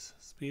these?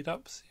 Speed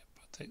ups? Yep,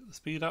 I'll take the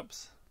speed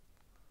ups.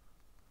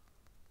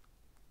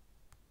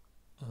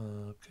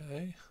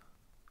 Okay.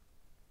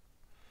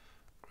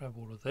 Grab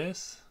all of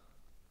this.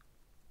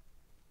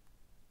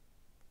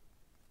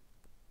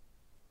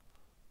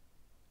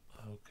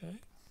 Okay.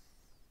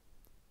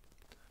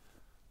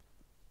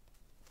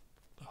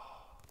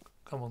 Oh,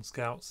 come on,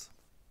 scouts.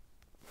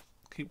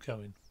 Keep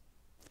going.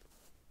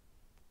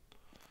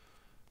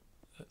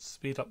 Let's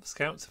speed up the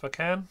scouts if I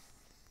can.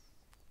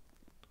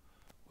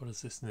 What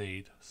does this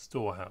need?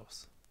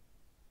 Storehouse.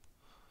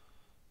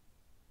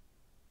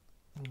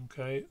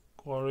 Okay,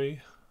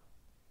 quarry.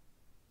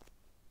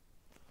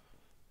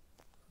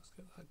 Let's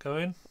get that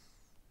going.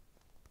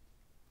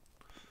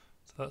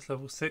 So that's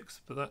level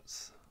 6, but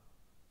that's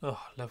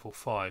level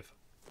 5.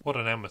 What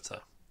an amateur.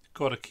 You've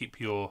got to keep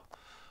your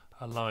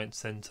alliance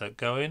centre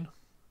going.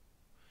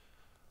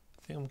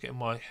 I think I'm getting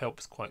my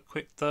helps quite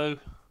quick though.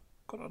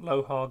 Got a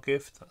Lohar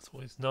gift, that's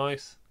always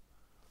nice.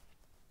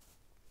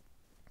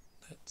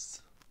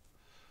 Let's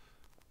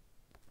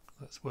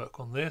work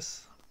on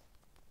this.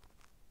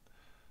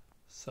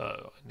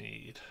 So I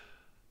need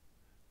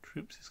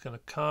troops is going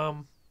to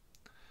come.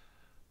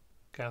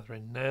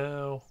 Gathering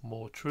now,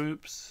 more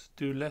troops.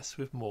 Do less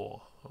with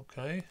more.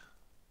 Okay.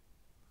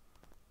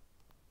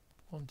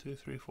 1, 2,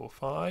 3, 4,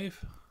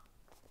 5.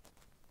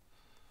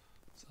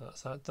 So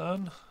that's that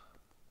done.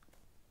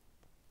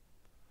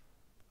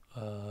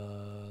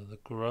 The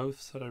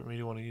growths, I don't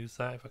really want to use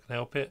that if I can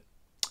help it.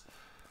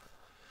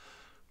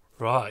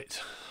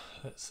 Right,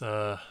 let's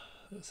have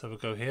a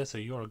go here. So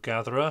you're a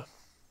gatherer.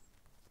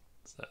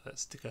 So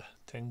let's stick a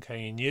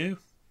 10k in you.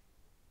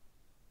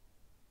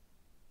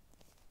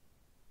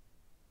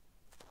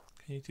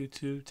 Can you do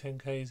 2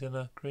 10ks in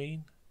a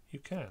green? You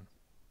can.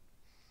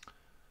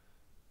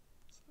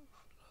 So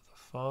another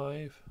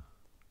 5.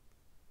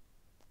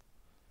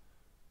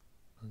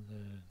 And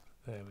then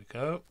there we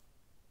go.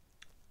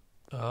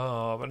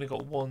 Oh, I've only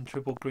got 1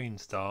 triple green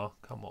star.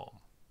 Come on.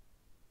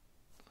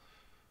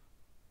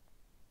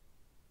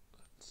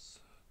 That's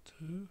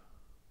 2. And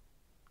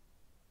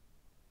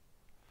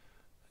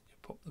you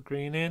pop the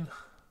green in.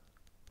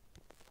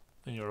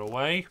 And you're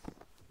away.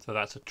 So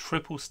that's a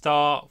triple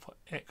star for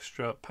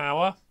extra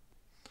power.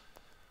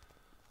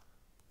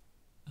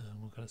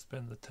 And we're going to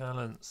spend the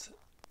talents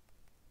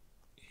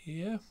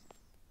here.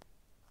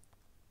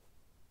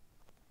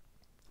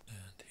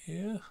 And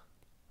here.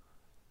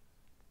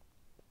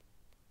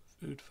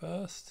 Food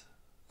first,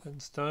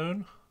 then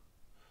stone.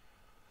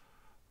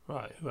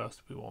 Right, who else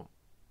do we want?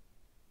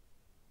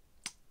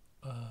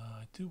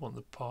 I do want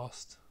the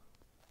past.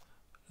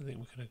 I think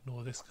we can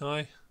ignore this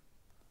guy.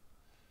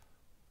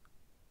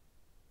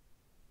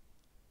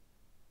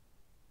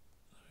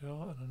 There we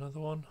are, and another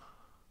one.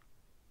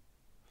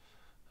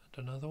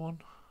 And another one.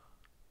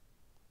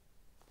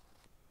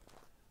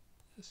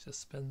 Let's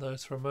just spend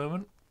those for a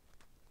moment.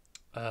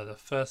 The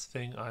first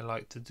thing I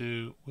like to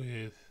do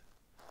with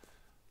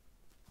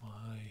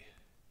my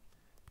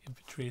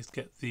infantry is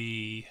get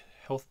the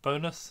health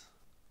bonus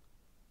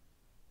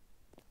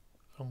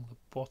on the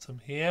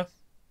bottom here.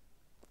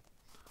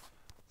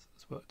 So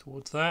let's work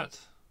towards that.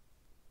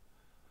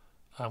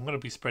 I'm going to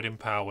be spreading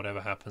power whatever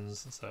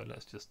happens, so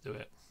let's just do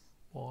it.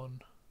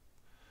 1,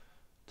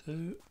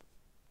 2,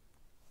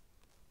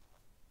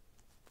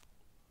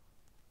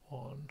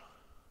 1,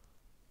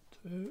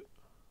 2.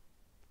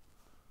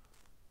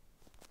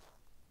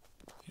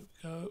 Here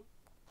we go.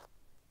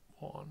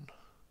 1,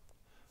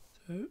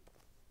 2.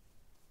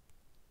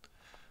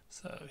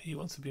 So he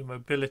wants to be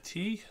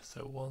mobility,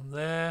 so 1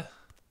 there,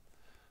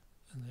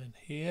 And then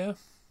here.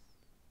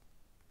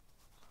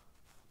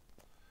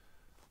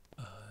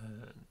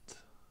 And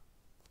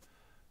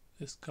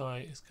this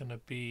guy is going to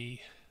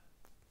be,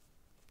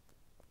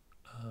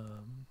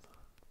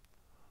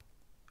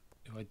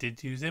 if I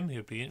did use him, he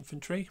would be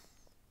infantry.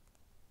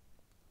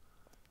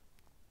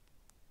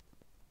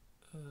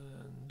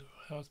 And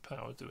how's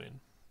power doing?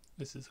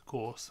 This is, of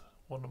course,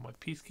 one of my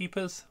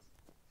peacekeepers.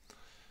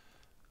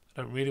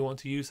 I don't really want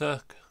to use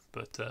her,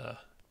 but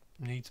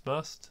needs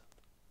must.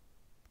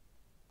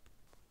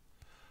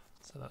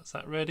 So that's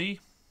that ready.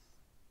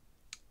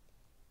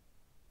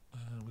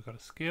 And we've got a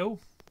skill.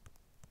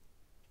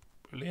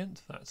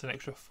 Brilliant. That's an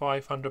extra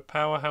 500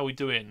 power. How are we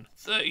doing?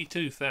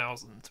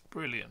 32,000.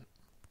 Brilliant.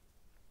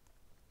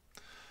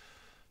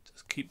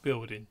 Just keep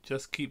building.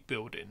 Just keep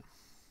building.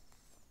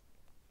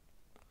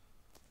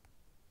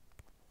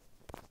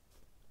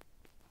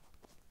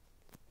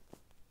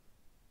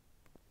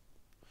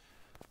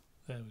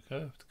 There we go.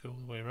 Have to go all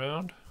the way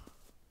around.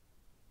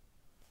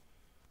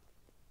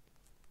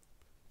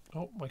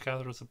 Oh, my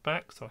gatherers are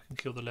back, so I can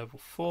kill the level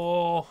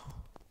 4.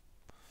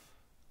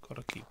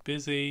 Gotta keep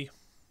busy.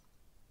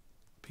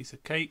 Piece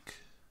of cake.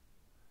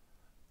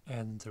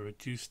 And they're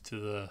reduced to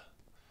the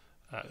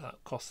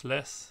that costs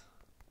less.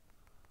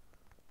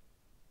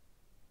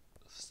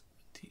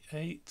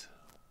 78.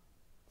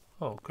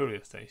 Oh,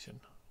 courier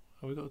station.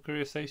 Have we got the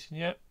courier station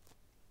yet?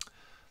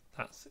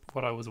 That's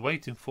what I was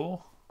waiting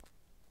for.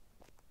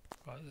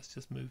 Right, let's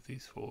just move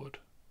these forward.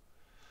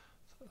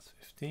 So that's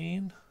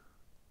 15.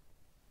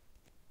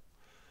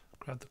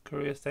 Grab the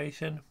courier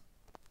station.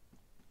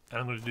 And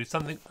I'm going to do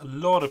something a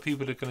lot of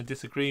people are going to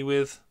disagree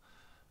with.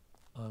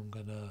 I'm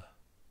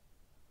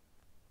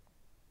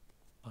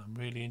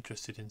really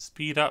interested in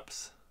speed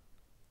ups.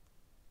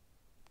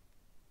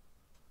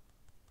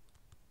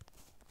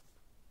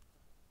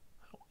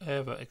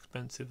 However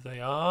expensive they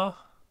are,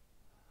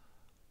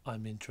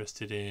 I'm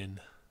interested in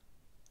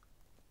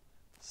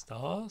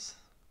stars.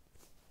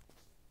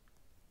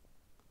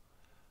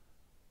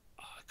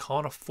 I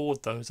can't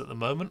afford those at the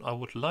moment. I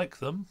would like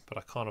them, but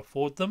I can't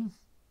afford them.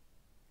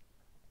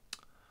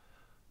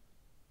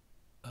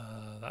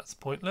 That's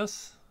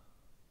pointless,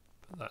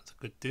 but that's a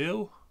good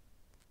deal.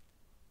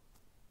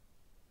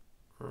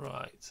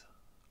 Right.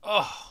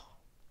 Oh,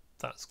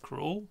 that's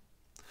cruel.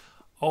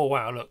 Oh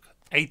wow, look,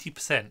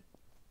 80%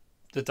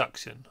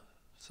 deduction.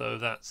 So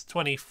that's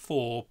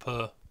 24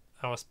 per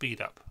hour speed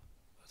up.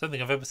 I don't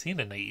think I've ever seen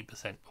an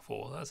 80%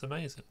 before. That's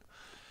amazing.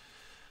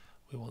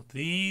 We want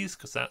these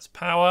because that's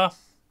power.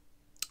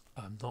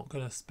 I'm not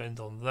going to spend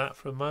on that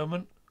for a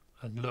moment.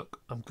 And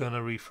look, I'm going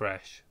to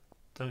refresh.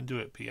 Don't do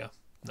it, Pia.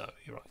 No,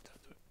 you're right.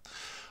 Don't do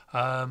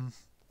it.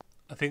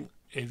 I think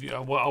if you,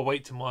 I'll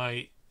wait till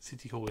my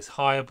city hall is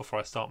higher before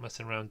I start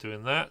messing around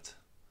doing that.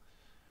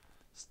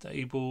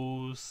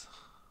 Stables.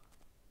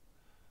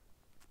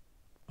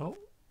 Oh,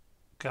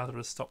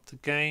 gatherers stopped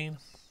again.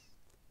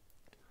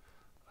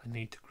 I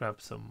need to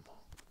grab some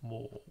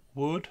more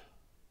wood.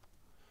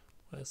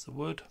 Where's the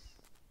wood?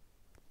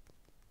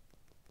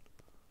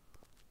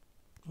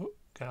 Oh,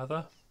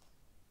 gather.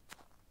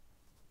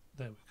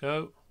 There we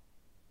go.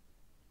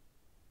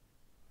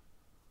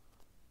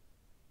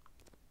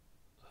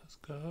 Let's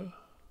go.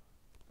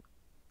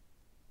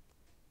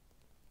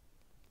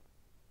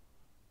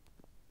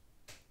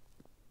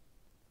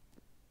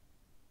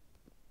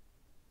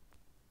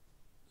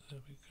 There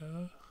we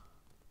go.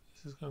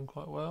 This is going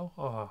quite well.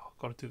 Oh, I've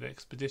got to do the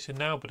expedition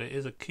now, but it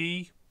is a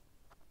key.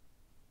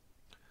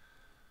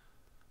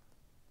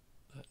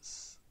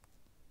 That's...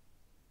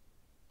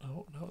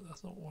 Oh, no,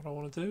 that's not what I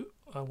want to do.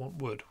 I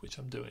want wood, which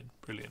I'm doing.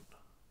 Brilliant.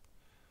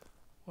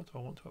 What do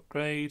I want to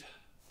upgrade?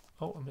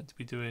 Oh, I'm meant to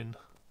be doing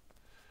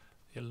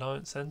the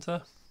Alliance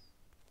Centre.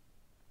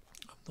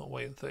 I'm not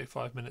waiting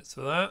 35 minutes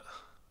for that.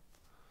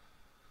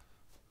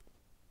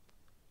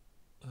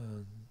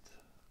 And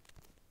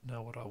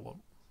now what I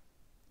want.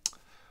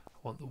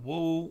 I want the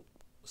wool,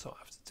 so I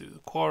have to do the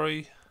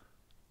quarry.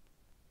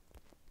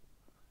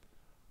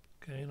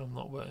 Again, I'm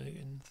not waiting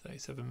in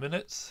 37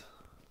 minutes.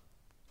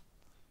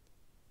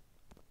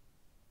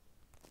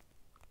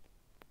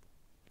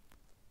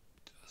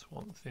 Just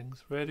want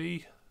things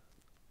ready.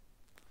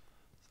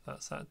 So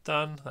that's that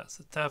done. That's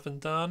the tavern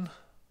done.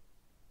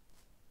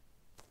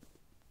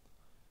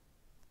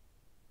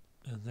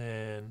 And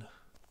then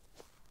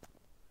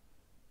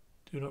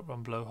do not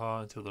run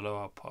blowhard until the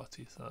low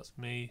party. So that's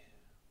me.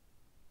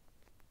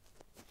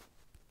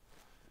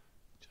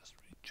 Just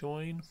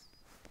rejoin.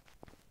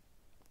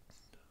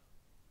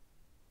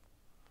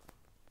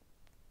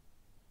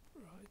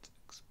 Right,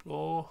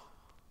 explore.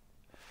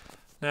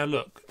 Now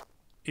look,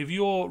 if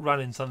you're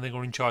running something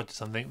or in charge of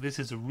something, this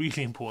is a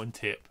really important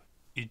tip.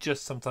 You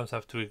just sometimes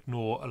have to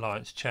ignore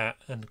Alliance chat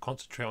and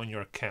concentrate on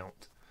your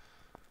account.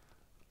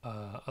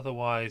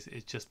 Otherwise,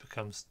 it just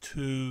becomes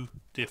too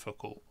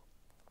difficult.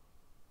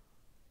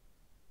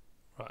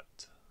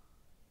 Right.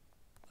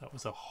 That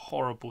was a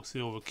horrible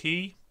silver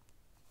key.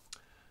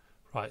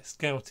 Right,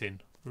 scouting,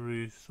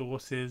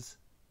 resources,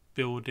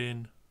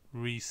 building,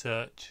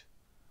 research.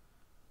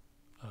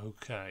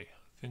 Okay,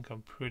 I think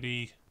I'm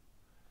pretty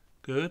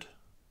good.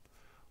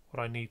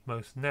 What I need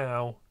most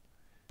now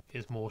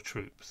is more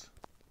troops.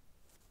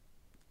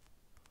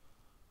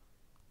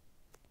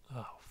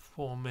 Oh,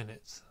 4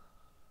 minutes.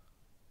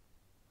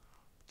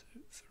 2,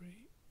 3,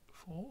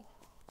 4.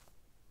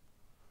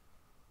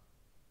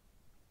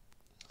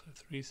 So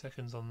 3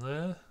 seconds on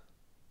there.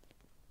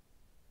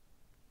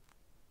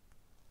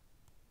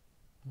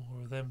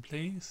 More of them,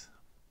 please.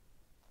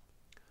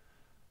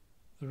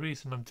 The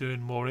reason I'm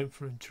doing more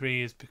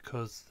infantry is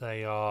because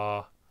they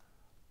are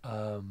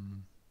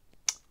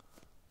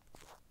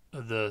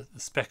the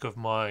spec of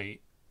my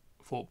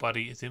fort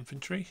buddy is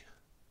infantry.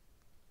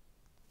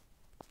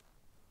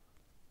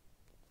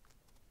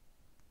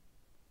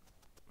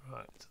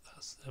 Right,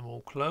 that's them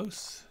all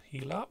close.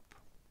 Heal up.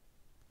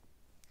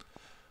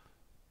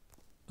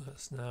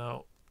 Let's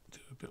now do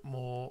a bit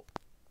more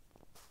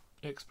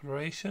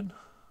exploration.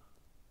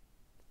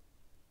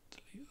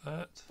 Delete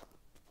that.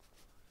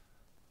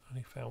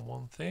 Only found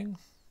one thing.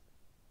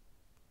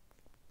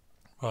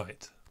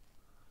 Right.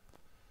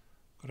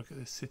 Got to get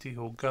this city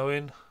hall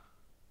going.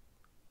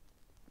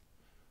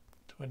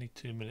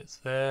 22 minutes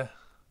there.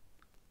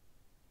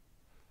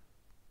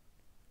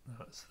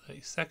 Now it's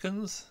 30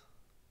 seconds.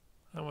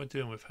 How am I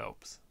doing with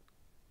helps?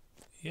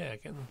 Yeah,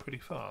 getting them pretty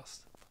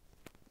fast.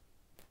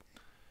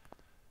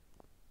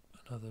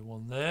 Another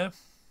one there.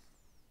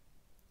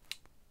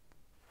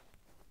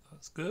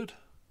 That's good.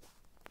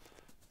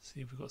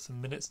 See if we've got some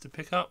minutes to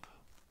pick up.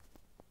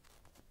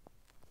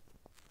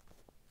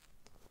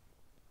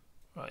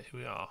 Right, here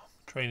we are.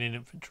 Training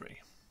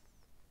infantry.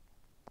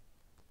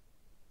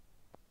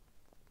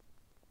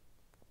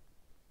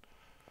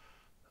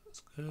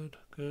 That's good,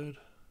 good.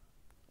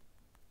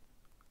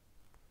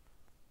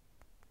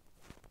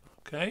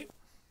 Okay.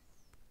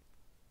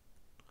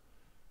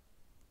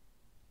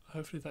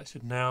 Hopefully that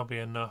should now be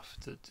enough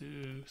to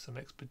do some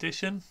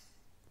expedition.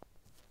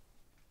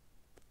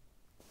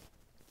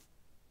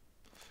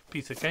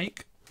 Piece of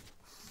cake.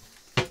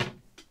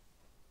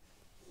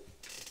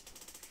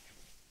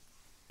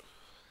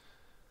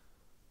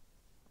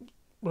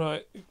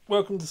 Right,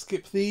 welcome to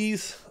skip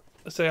these.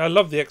 I say I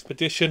love the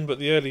expedition, but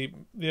the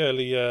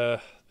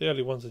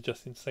early ones are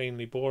just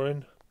insanely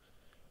boring.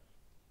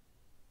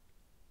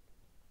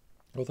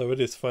 Although it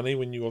is funny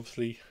when you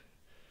obviously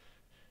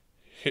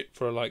hit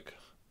for like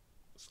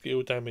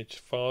skill damage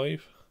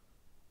 5,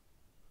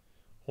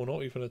 or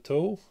not even at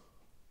all.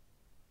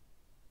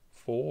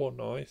 4,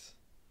 nice.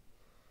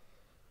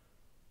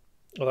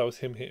 Oh, that was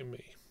him hitting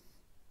me.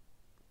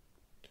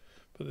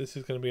 But this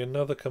is going to be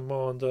another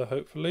commander,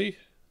 hopefully.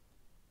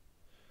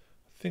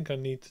 I think I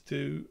need to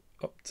do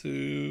up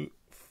to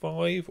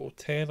 5 or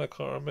 10. I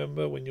can't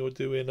remember when you're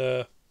doing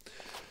a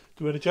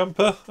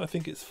jumper. I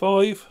think it's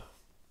 5.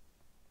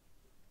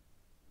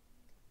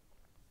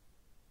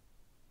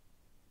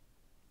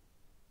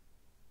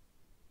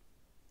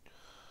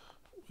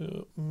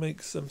 We'll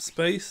make some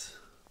space.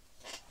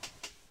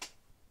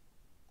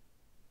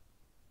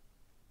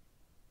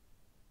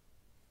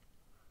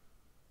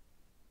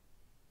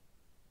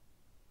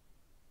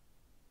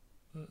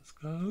 Let's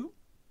go.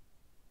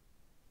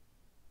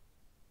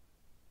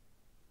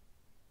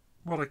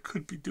 What I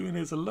could be doing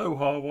is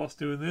aloha whilst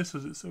doing this,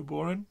 as it's so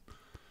boring.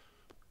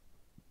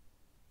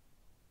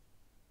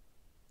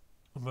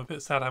 I'm a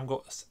bit sad I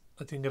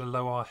didn't get a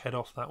aloha head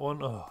off that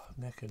one. Oh,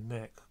 neck and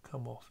neck,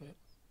 come off it.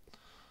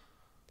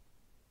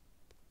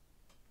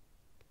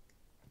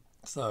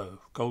 So,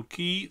 gold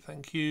key,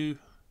 thank you.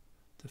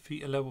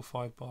 Defeat a level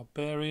 5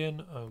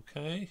 barbarian,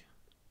 okay.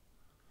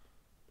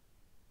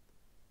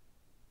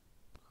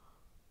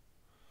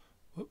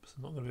 Whoops,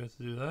 I'm not going to be able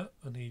to do that.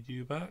 I need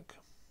you back.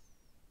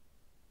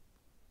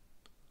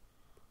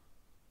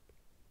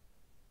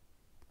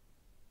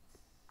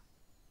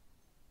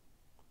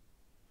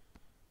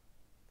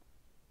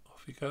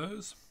 Off he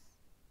goes.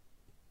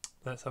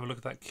 Let's have a look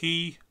at that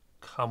key.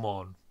 Come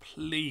on,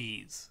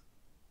 please.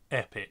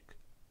 Epic.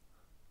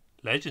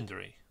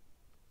 Legendary.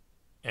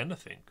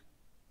 Anything.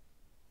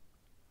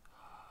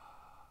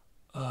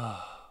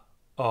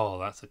 Oh,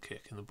 that's a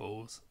kick in the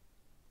balls.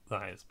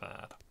 That is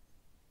bad.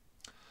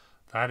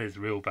 That is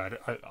real bad.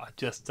 I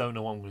just don't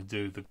know what I'm going to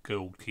do. The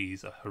gold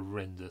keys are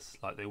horrendous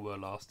like they were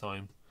last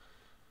time.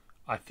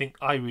 I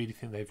really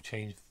think they've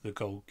changed the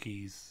gold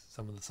keys.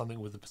 Something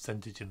with the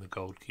percentage in the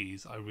gold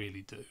keys. I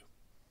really do.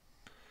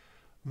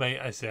 Mate,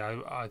 I say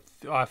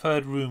I've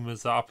heard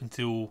rumours that up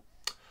until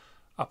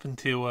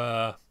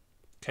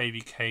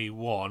KVK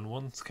 1,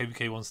 once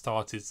KVK 1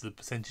 started, the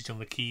percentage on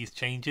the keys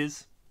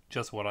changes.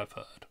 Just what I've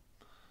heard.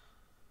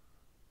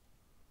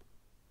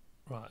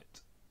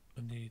 Right,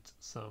 I need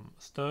some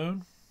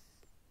stone.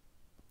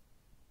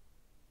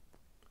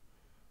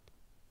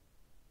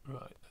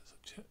 Right, let's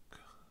check.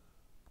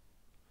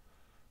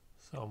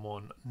 So I'm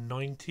on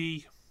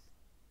 90.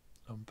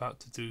 I'm about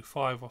to do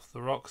 5 off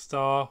the rock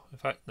star. In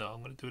fact, no,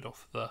 I'm going to do it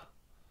off the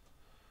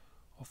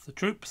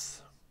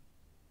troops.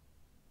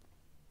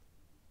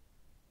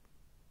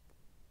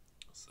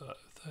 So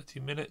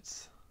 30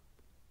 minutes.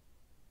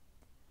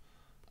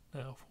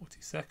 Now 40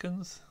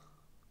 seconds.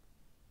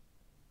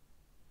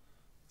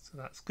 So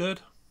that's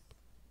good.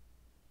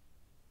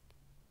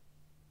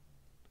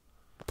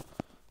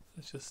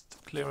 Let's just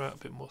clear out a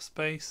bit more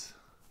space.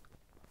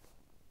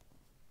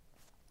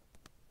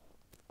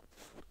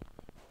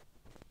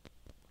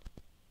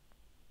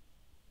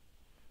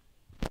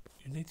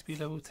 You need to be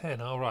level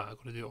 10. Alright, I've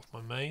got to do it off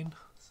my main.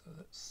 So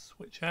let's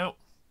switch out.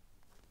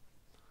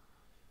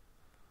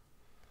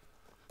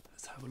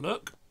 Let's have a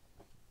look.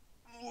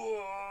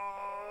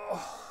 Whoa.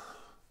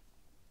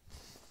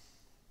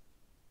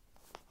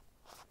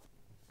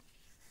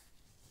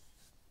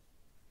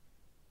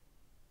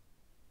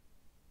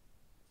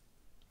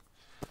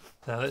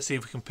 Now let's see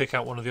if we can pick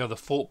out one of the other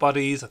fort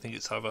buddies. I think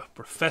it's either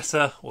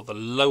Professor or the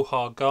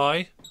Lohar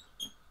guy,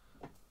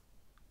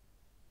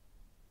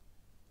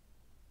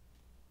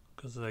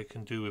 because they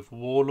can do with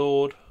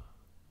Warlord.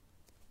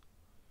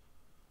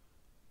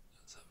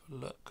 Let's have a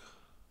look.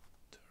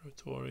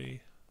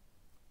 Territory.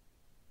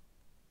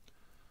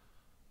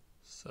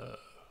 So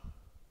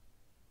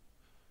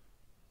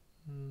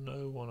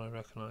no one I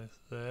recognise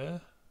there.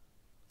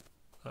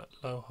 That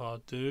Lohar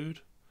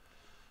dude.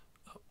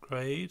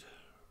 Upgrade.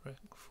 Rank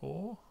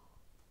 4.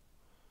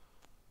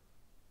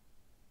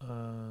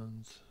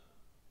 And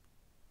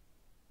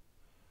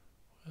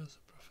where's the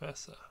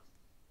Professor?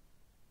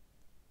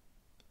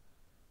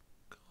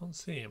 Can't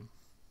see him.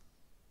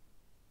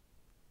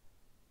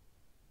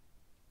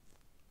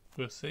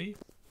 We'll see.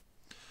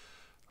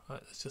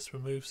 Right, let's just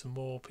remove some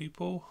more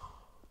people.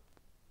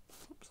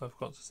 Oops, I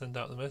forgot to send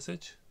out the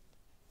message.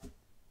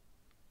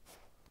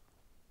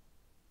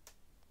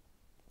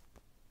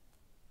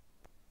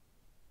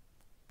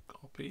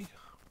 Copy.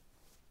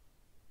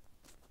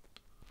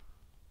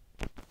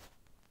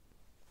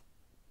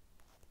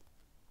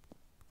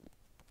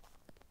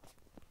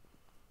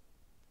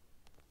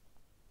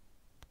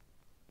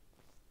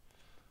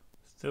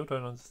 Still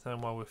don't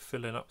understand why we're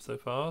filling up so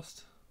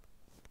fast.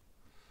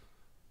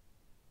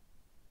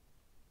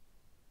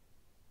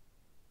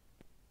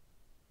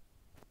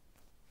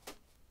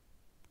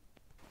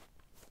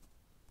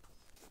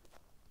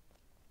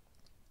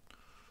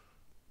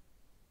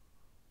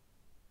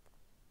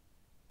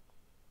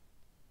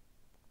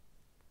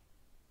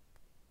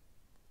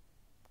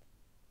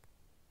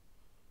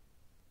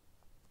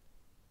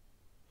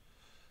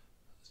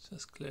 Let's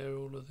just clear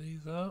all of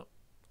these out.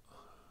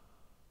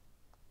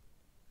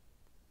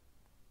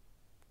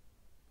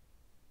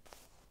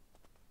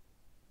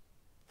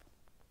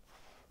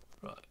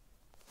 Right,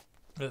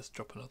 let's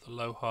drop another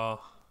Lohar.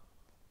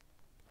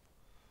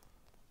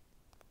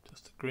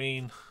 Just a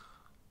green.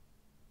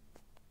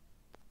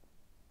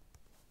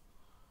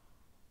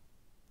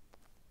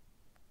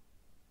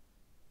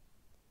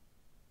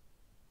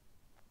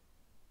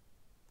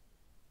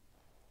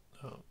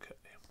 Okay.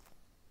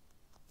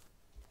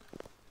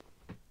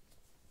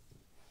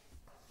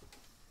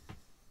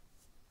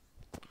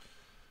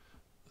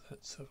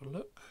 Let's have a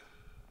look.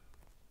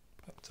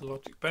 Back to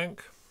Logic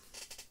Bank.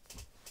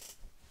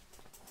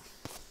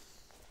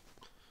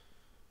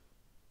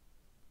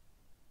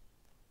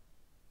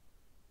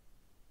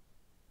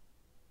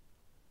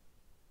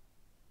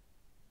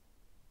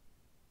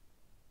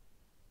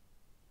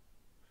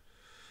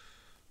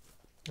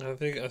 I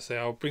think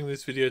I'll bring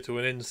this video to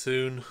an end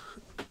soon.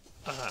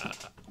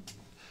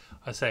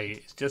 I say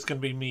it's just going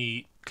to be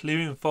me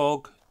clearing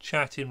fog,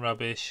 chatting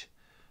rubbish,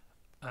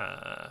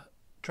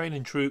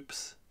 training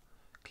troops,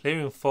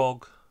 clearing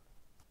fog,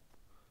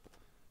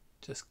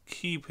 just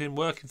keeping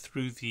working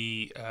through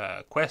the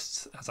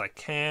quests as I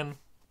can.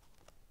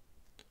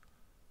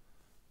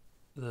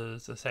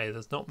 As I say,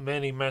 there's not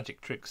many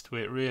magic tricks to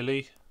it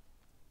really.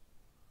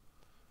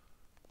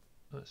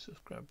 Let's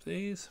just grab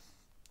these.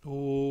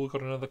 Oh, we've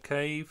got another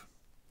cave.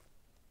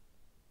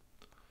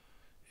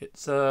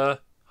 It's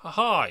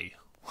hi.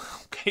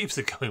 Caves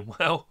are going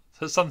well,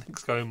 so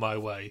something's going my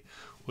way,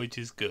 which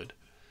is good.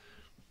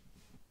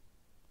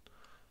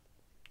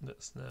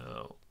 Let's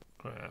now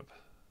grab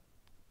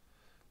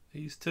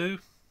these two.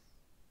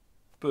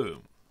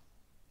 Boom.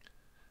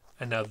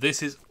 And now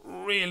this is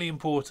really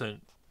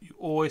important. You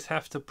always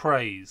have to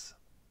praise.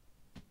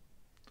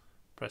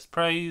 Press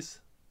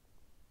praise.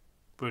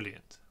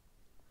 Brilliant.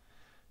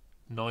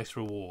 Nice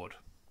reward.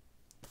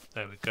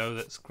 There we go.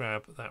 Let's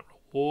grab that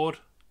reward.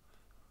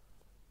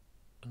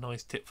 A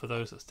nice tip for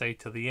those that stay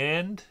to the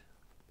end.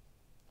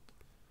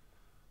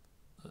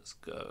 Let's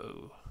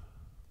go.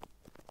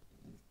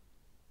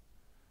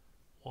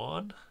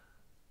 1.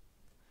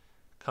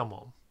 Come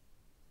on.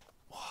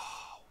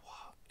 Wow,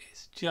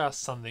 it's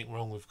just something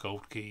wrong with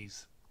gold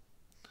keys.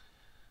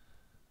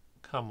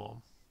 Come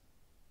on.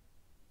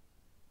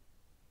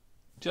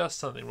 Just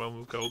something wrong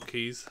with gold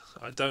keys.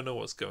 I don't know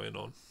what's going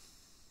on.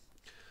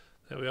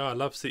 There we are. I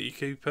love City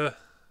Cooper.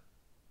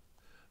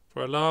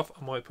 For a laugh,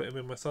 I might put him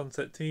in my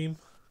Sunset team.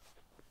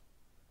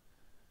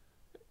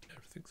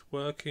 Everything's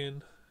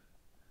working.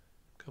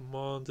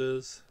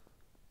 Commanders.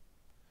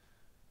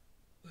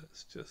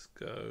 Let's just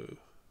go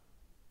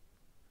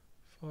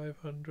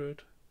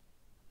 500.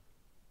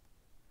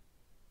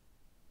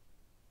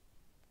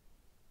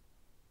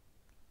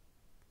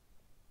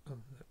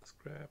 And let's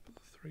grab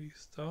the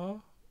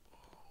 3-star.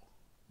 Oh,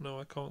 no,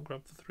 I can't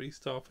grab the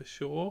 3-star for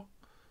sure.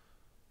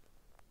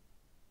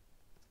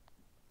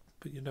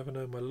 but you never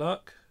know my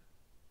luck.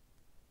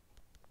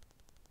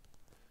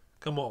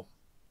 Come on.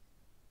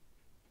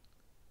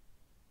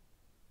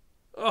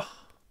 Oh,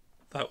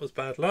 that was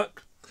bad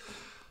luck.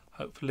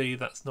 Hopefully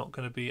that's not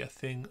going to be a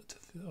thing to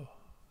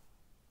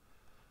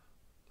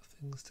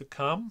things to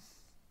come.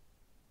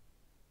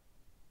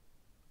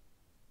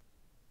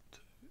 2,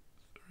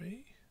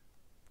 3.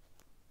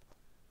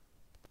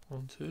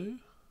 1, 2.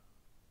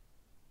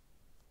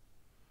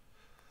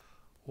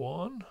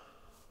 1, 2,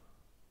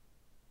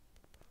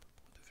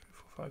 3,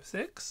 4, 5,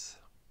 6.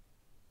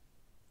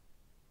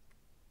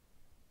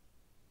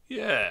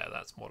 Yeah,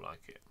 that's more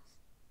like it.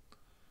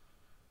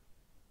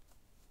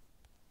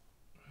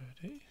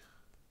 Ready?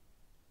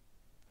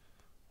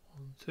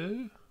 1,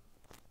 2.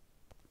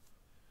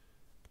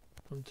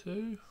 1,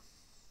 2.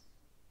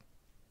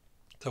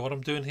 So what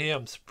I'm doing here,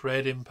 I'm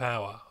spreading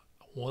power.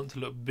 I want to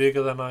look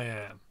bigger than I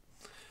am.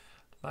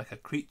 Like a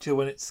creature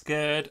when it's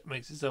scared,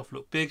 makes itself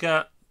look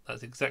bigger.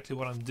 That's exactly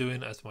what I'm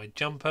doing as my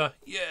jumper.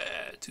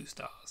 Yeah, 2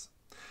 stars.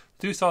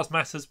 2 stars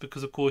matters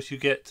because, of course, you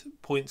get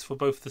points for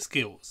both the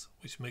skills,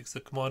 which makes the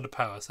commander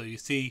power. So you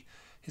see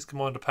his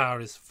commander power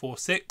is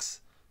 4-6.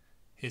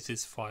 His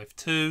is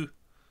 5-2.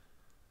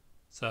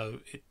 So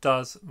it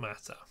does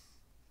matter.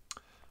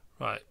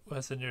 Right,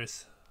 where's the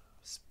nearest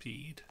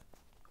speed?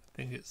 I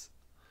think it's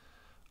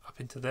up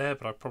into there,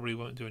 but I probably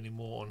won't do any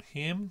more on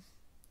him.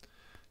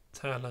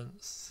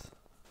 Talents,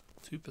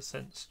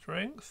 2%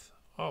 strength.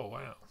 Oh,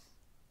 wow.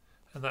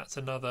 And that's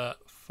another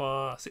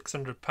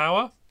 600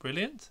 power.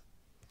 Brilliant.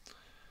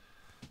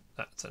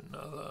 That's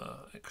another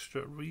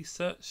extra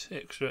research,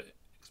 extra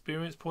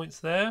experience points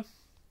there.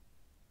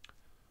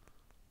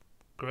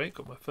 Great,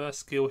 got my first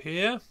skill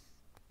here.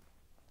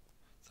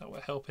 So we're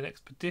helping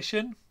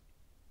expedition.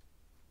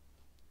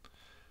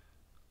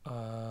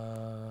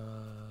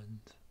 And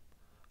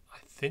I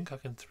think I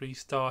can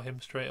 3-star him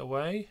straight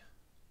away.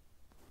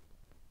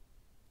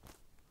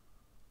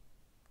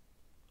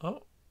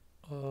 Oh,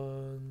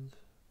 and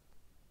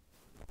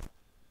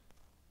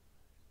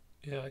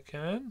yeah, I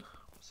can.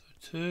 So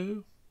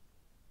 2,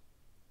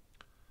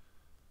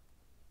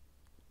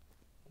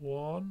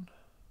 1,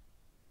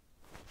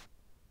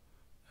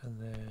 and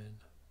then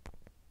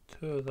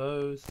 2 of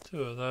those,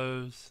 2 of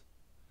those.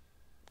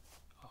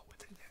 Oh, we'll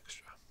take the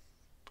extra.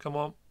 Come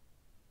on.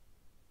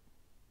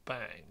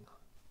 Bang.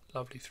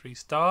 Lovely 3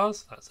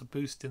 stars. That's a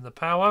boost in the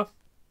power.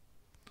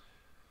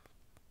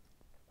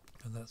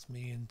 And that's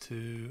me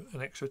into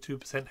an extra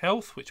 2%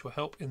 health, which will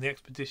help in the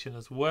expedition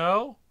as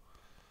well.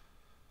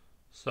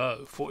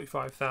 So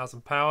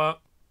 45,000 power.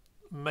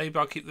 Maybe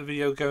I'll keep the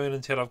video going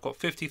until I've got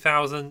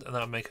 50,000 and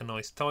that'll make a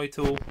nice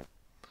title.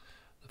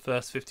 The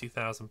first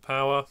 50,000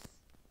 power.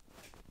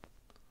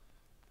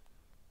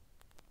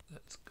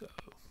 Let's go.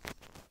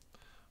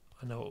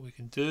 I know what we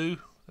can do.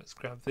 Let's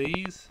grab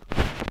these.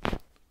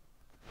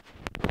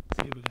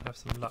 See if we can have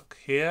some luck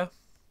here.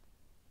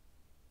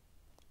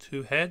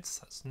 2 heads,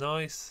 that's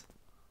nice.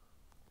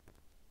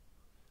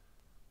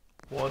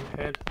 1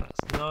 head,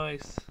 that's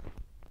nice.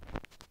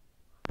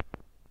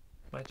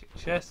 Magic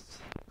chest,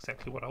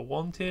 exactly what I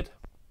wanted.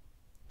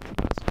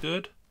 That's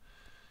good.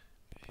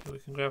 We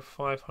can grab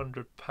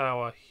 500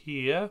 power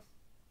here.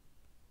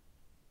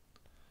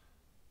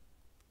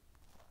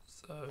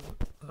 So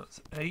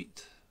that's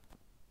 8,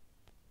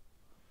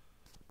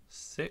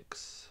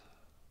 6,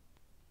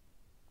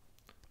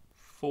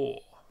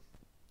 4.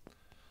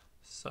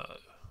 So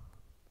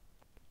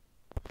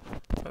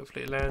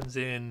hopefully it lands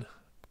in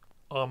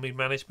army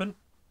management.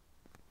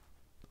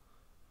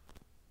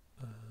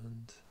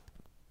 And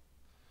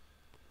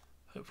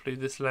hopefully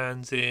this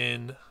lands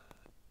in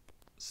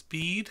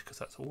speed, because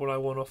that's all I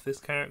want off this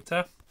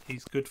character.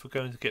 He's good for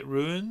going to get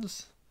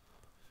ruins.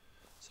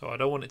 So I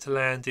don't want it to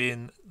land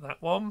in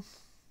that one.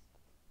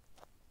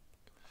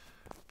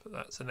 But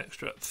that's an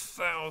extra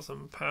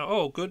 1,000 power.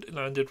 Oh, good, it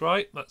landed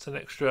right. That's an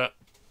extra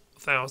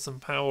 1,000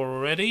 power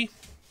already.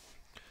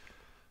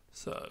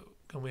 So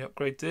can we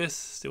upgrade this?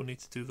 Still need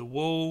to do the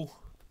wall.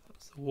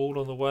 That's the wall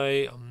on the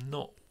way. I'm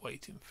not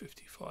waiting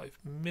 55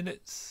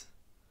 minutes.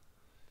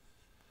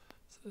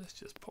 So let's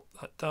just pop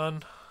that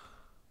done.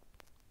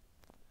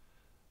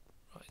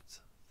 Right,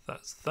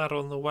 that's that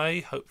on the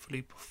way,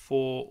 hopefully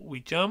before we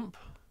jump.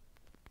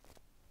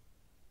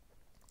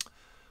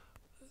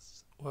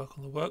 Let's work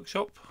on the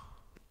workshop.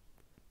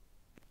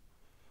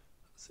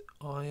 That's it,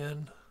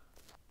 iron.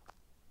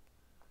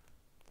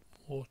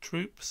 More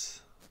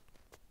troops.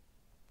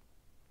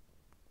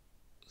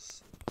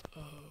 So,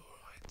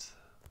 right.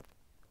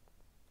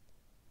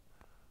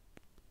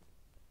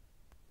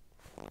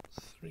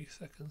 3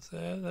 seconds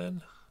there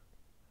then.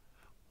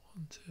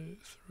 1, 2,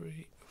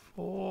 3,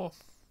 4.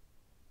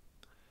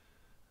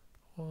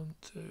 1,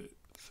 2,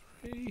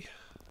 3.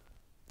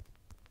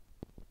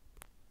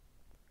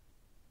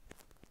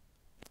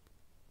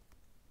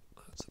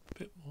 That's a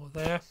bit more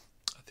there.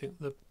 I think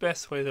the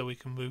best way that we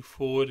can move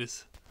forward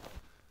is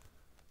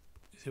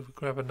if we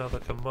grab another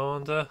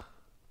commander.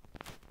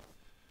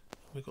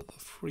 We've got the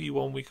free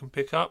one we can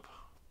pick up.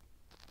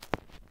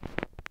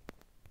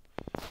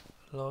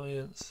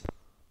 Alliance.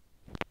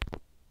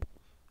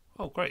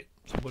 Oh great,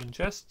 some wooden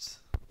chests.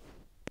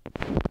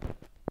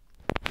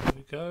 There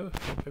we go.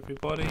 Help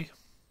everybody.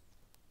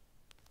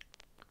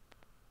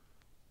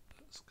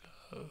 Let's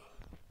go.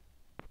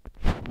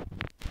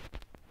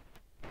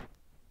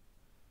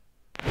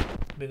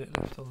 Minute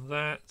left on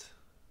that.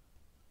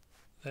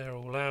 They're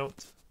all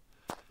out.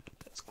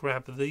 Let's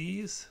grab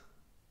these.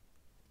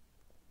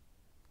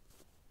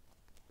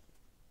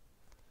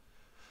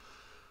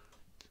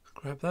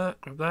 Grab that,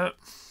 grab that.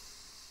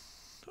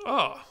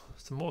 Oh,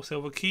 some more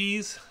silver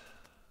keys.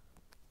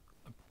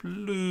 A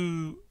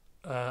blue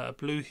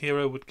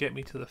hero would get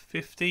me to the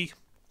 50.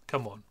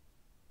 Come on.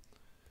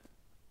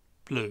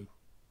 Blue.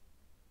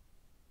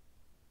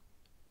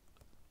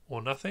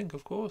 Or nothing,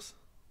 of course.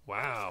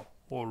 Wow.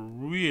 Or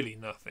really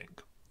nothing.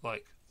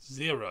 Like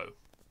 0.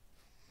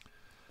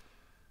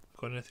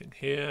 Got anything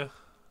here?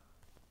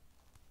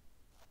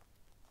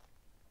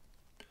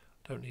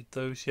 Don't need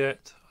those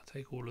yet. I'll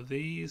take all of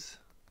these.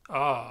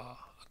 Ah,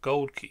 a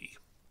gold key.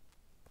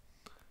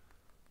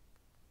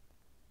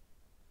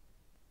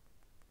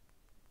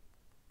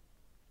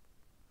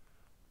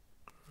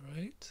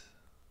 Great.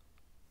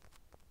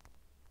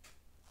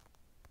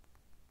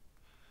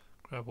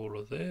 Grab all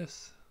of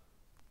this.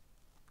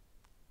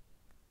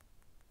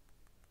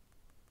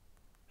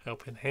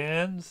 Helping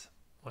Hands,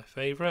 my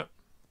favourite.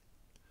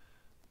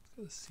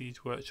 Got the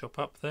Siege Workshop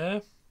up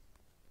there.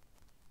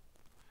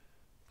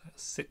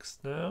 That's 6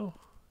 now.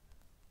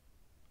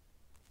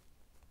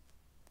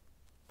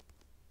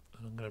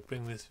 And I'm going to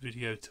bring this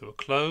video to a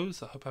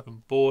close. I hope I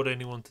haven't bored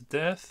anyone to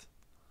death.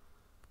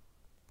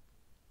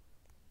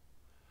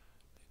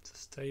 Into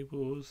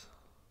stables.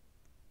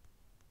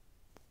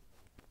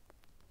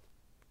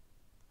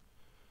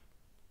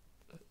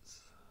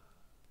 Let's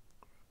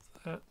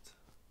grab that.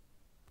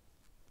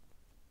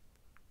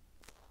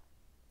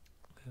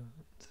 And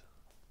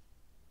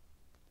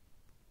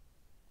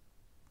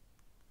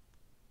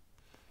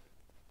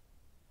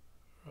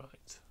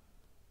right.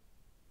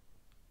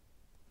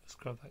 Let's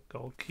grab that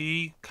gold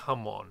key.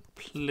 Come on,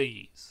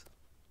 please.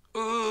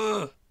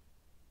 Ugh.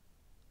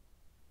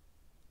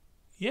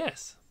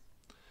 Yes.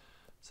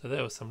 So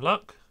there was some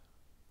luck.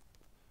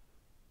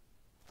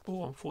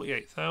 Oh, I'm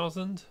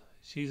 48,000.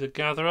 She's a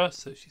gatherer,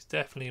 so she's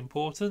definitely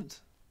important.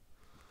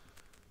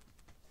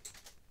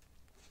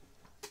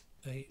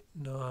 8,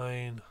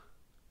 9.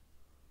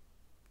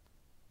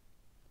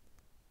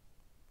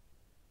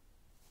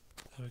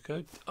 There we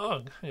go.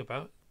 Oh, hang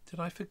about. Did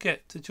I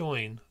forget to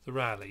join the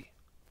rally?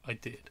 I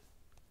did.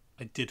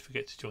 I did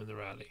forget to join the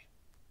rally.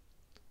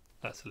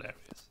 That's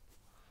hilarious.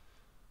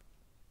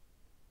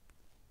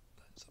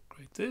 Let's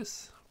upgrade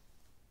this.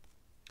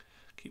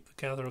 Keep the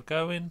gatherer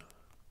going.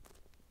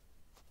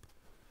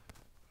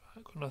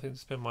 I've got nothing to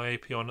spend my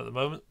AP on at the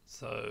moment,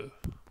 so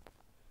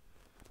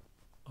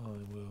I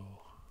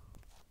will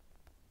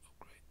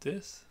upgrade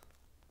this.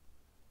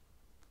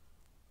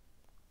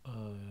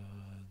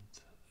 And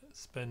let's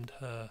spend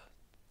her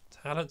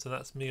talent, and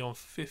that's me on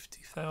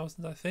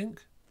 50,000, I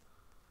think.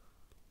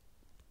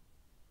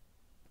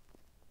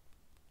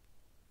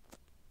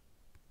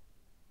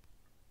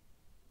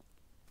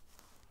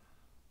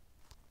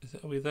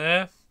 Are we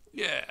there?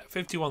 Yeah,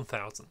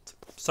 51,000.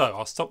 So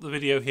I'll stop the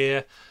video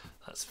here.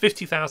 That's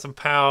 50,000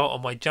 power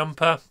on my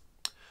jumper.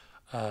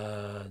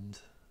 And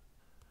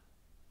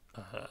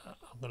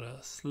I'm going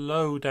to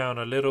slow down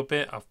a little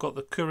bit. I've got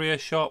the courier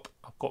shop.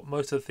 I've got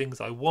most of the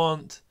things I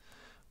want.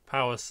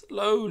 Power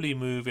slowly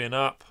moving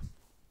up.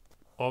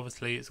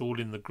 Obviously it's all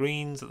in the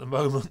greens at the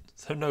moment,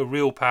 so no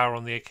real power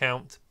on the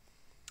account.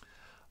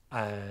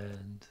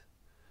 And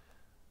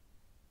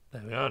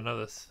there we are,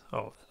 another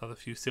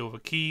few silver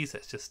keys.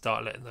 Let's just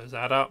start letting those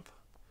add up.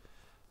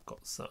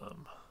 Got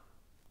some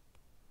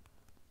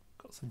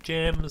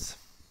gems.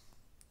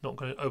 Not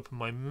going to open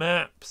my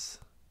maps.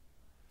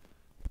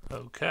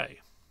 Okay.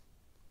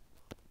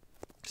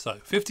 So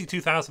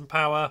 52,000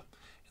 power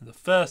in the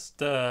first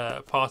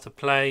part of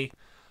play.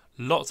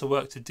 Lots of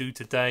work to do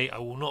today. I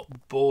will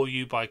not bore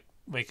you by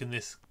making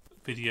this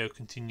video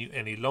continue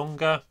any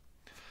longer.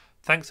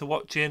 Thanks for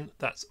watching.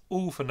 That's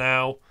all for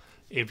now.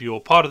 If you're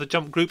part of the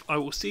jump group, I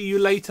will see you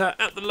later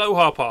at the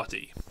Aloha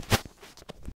party.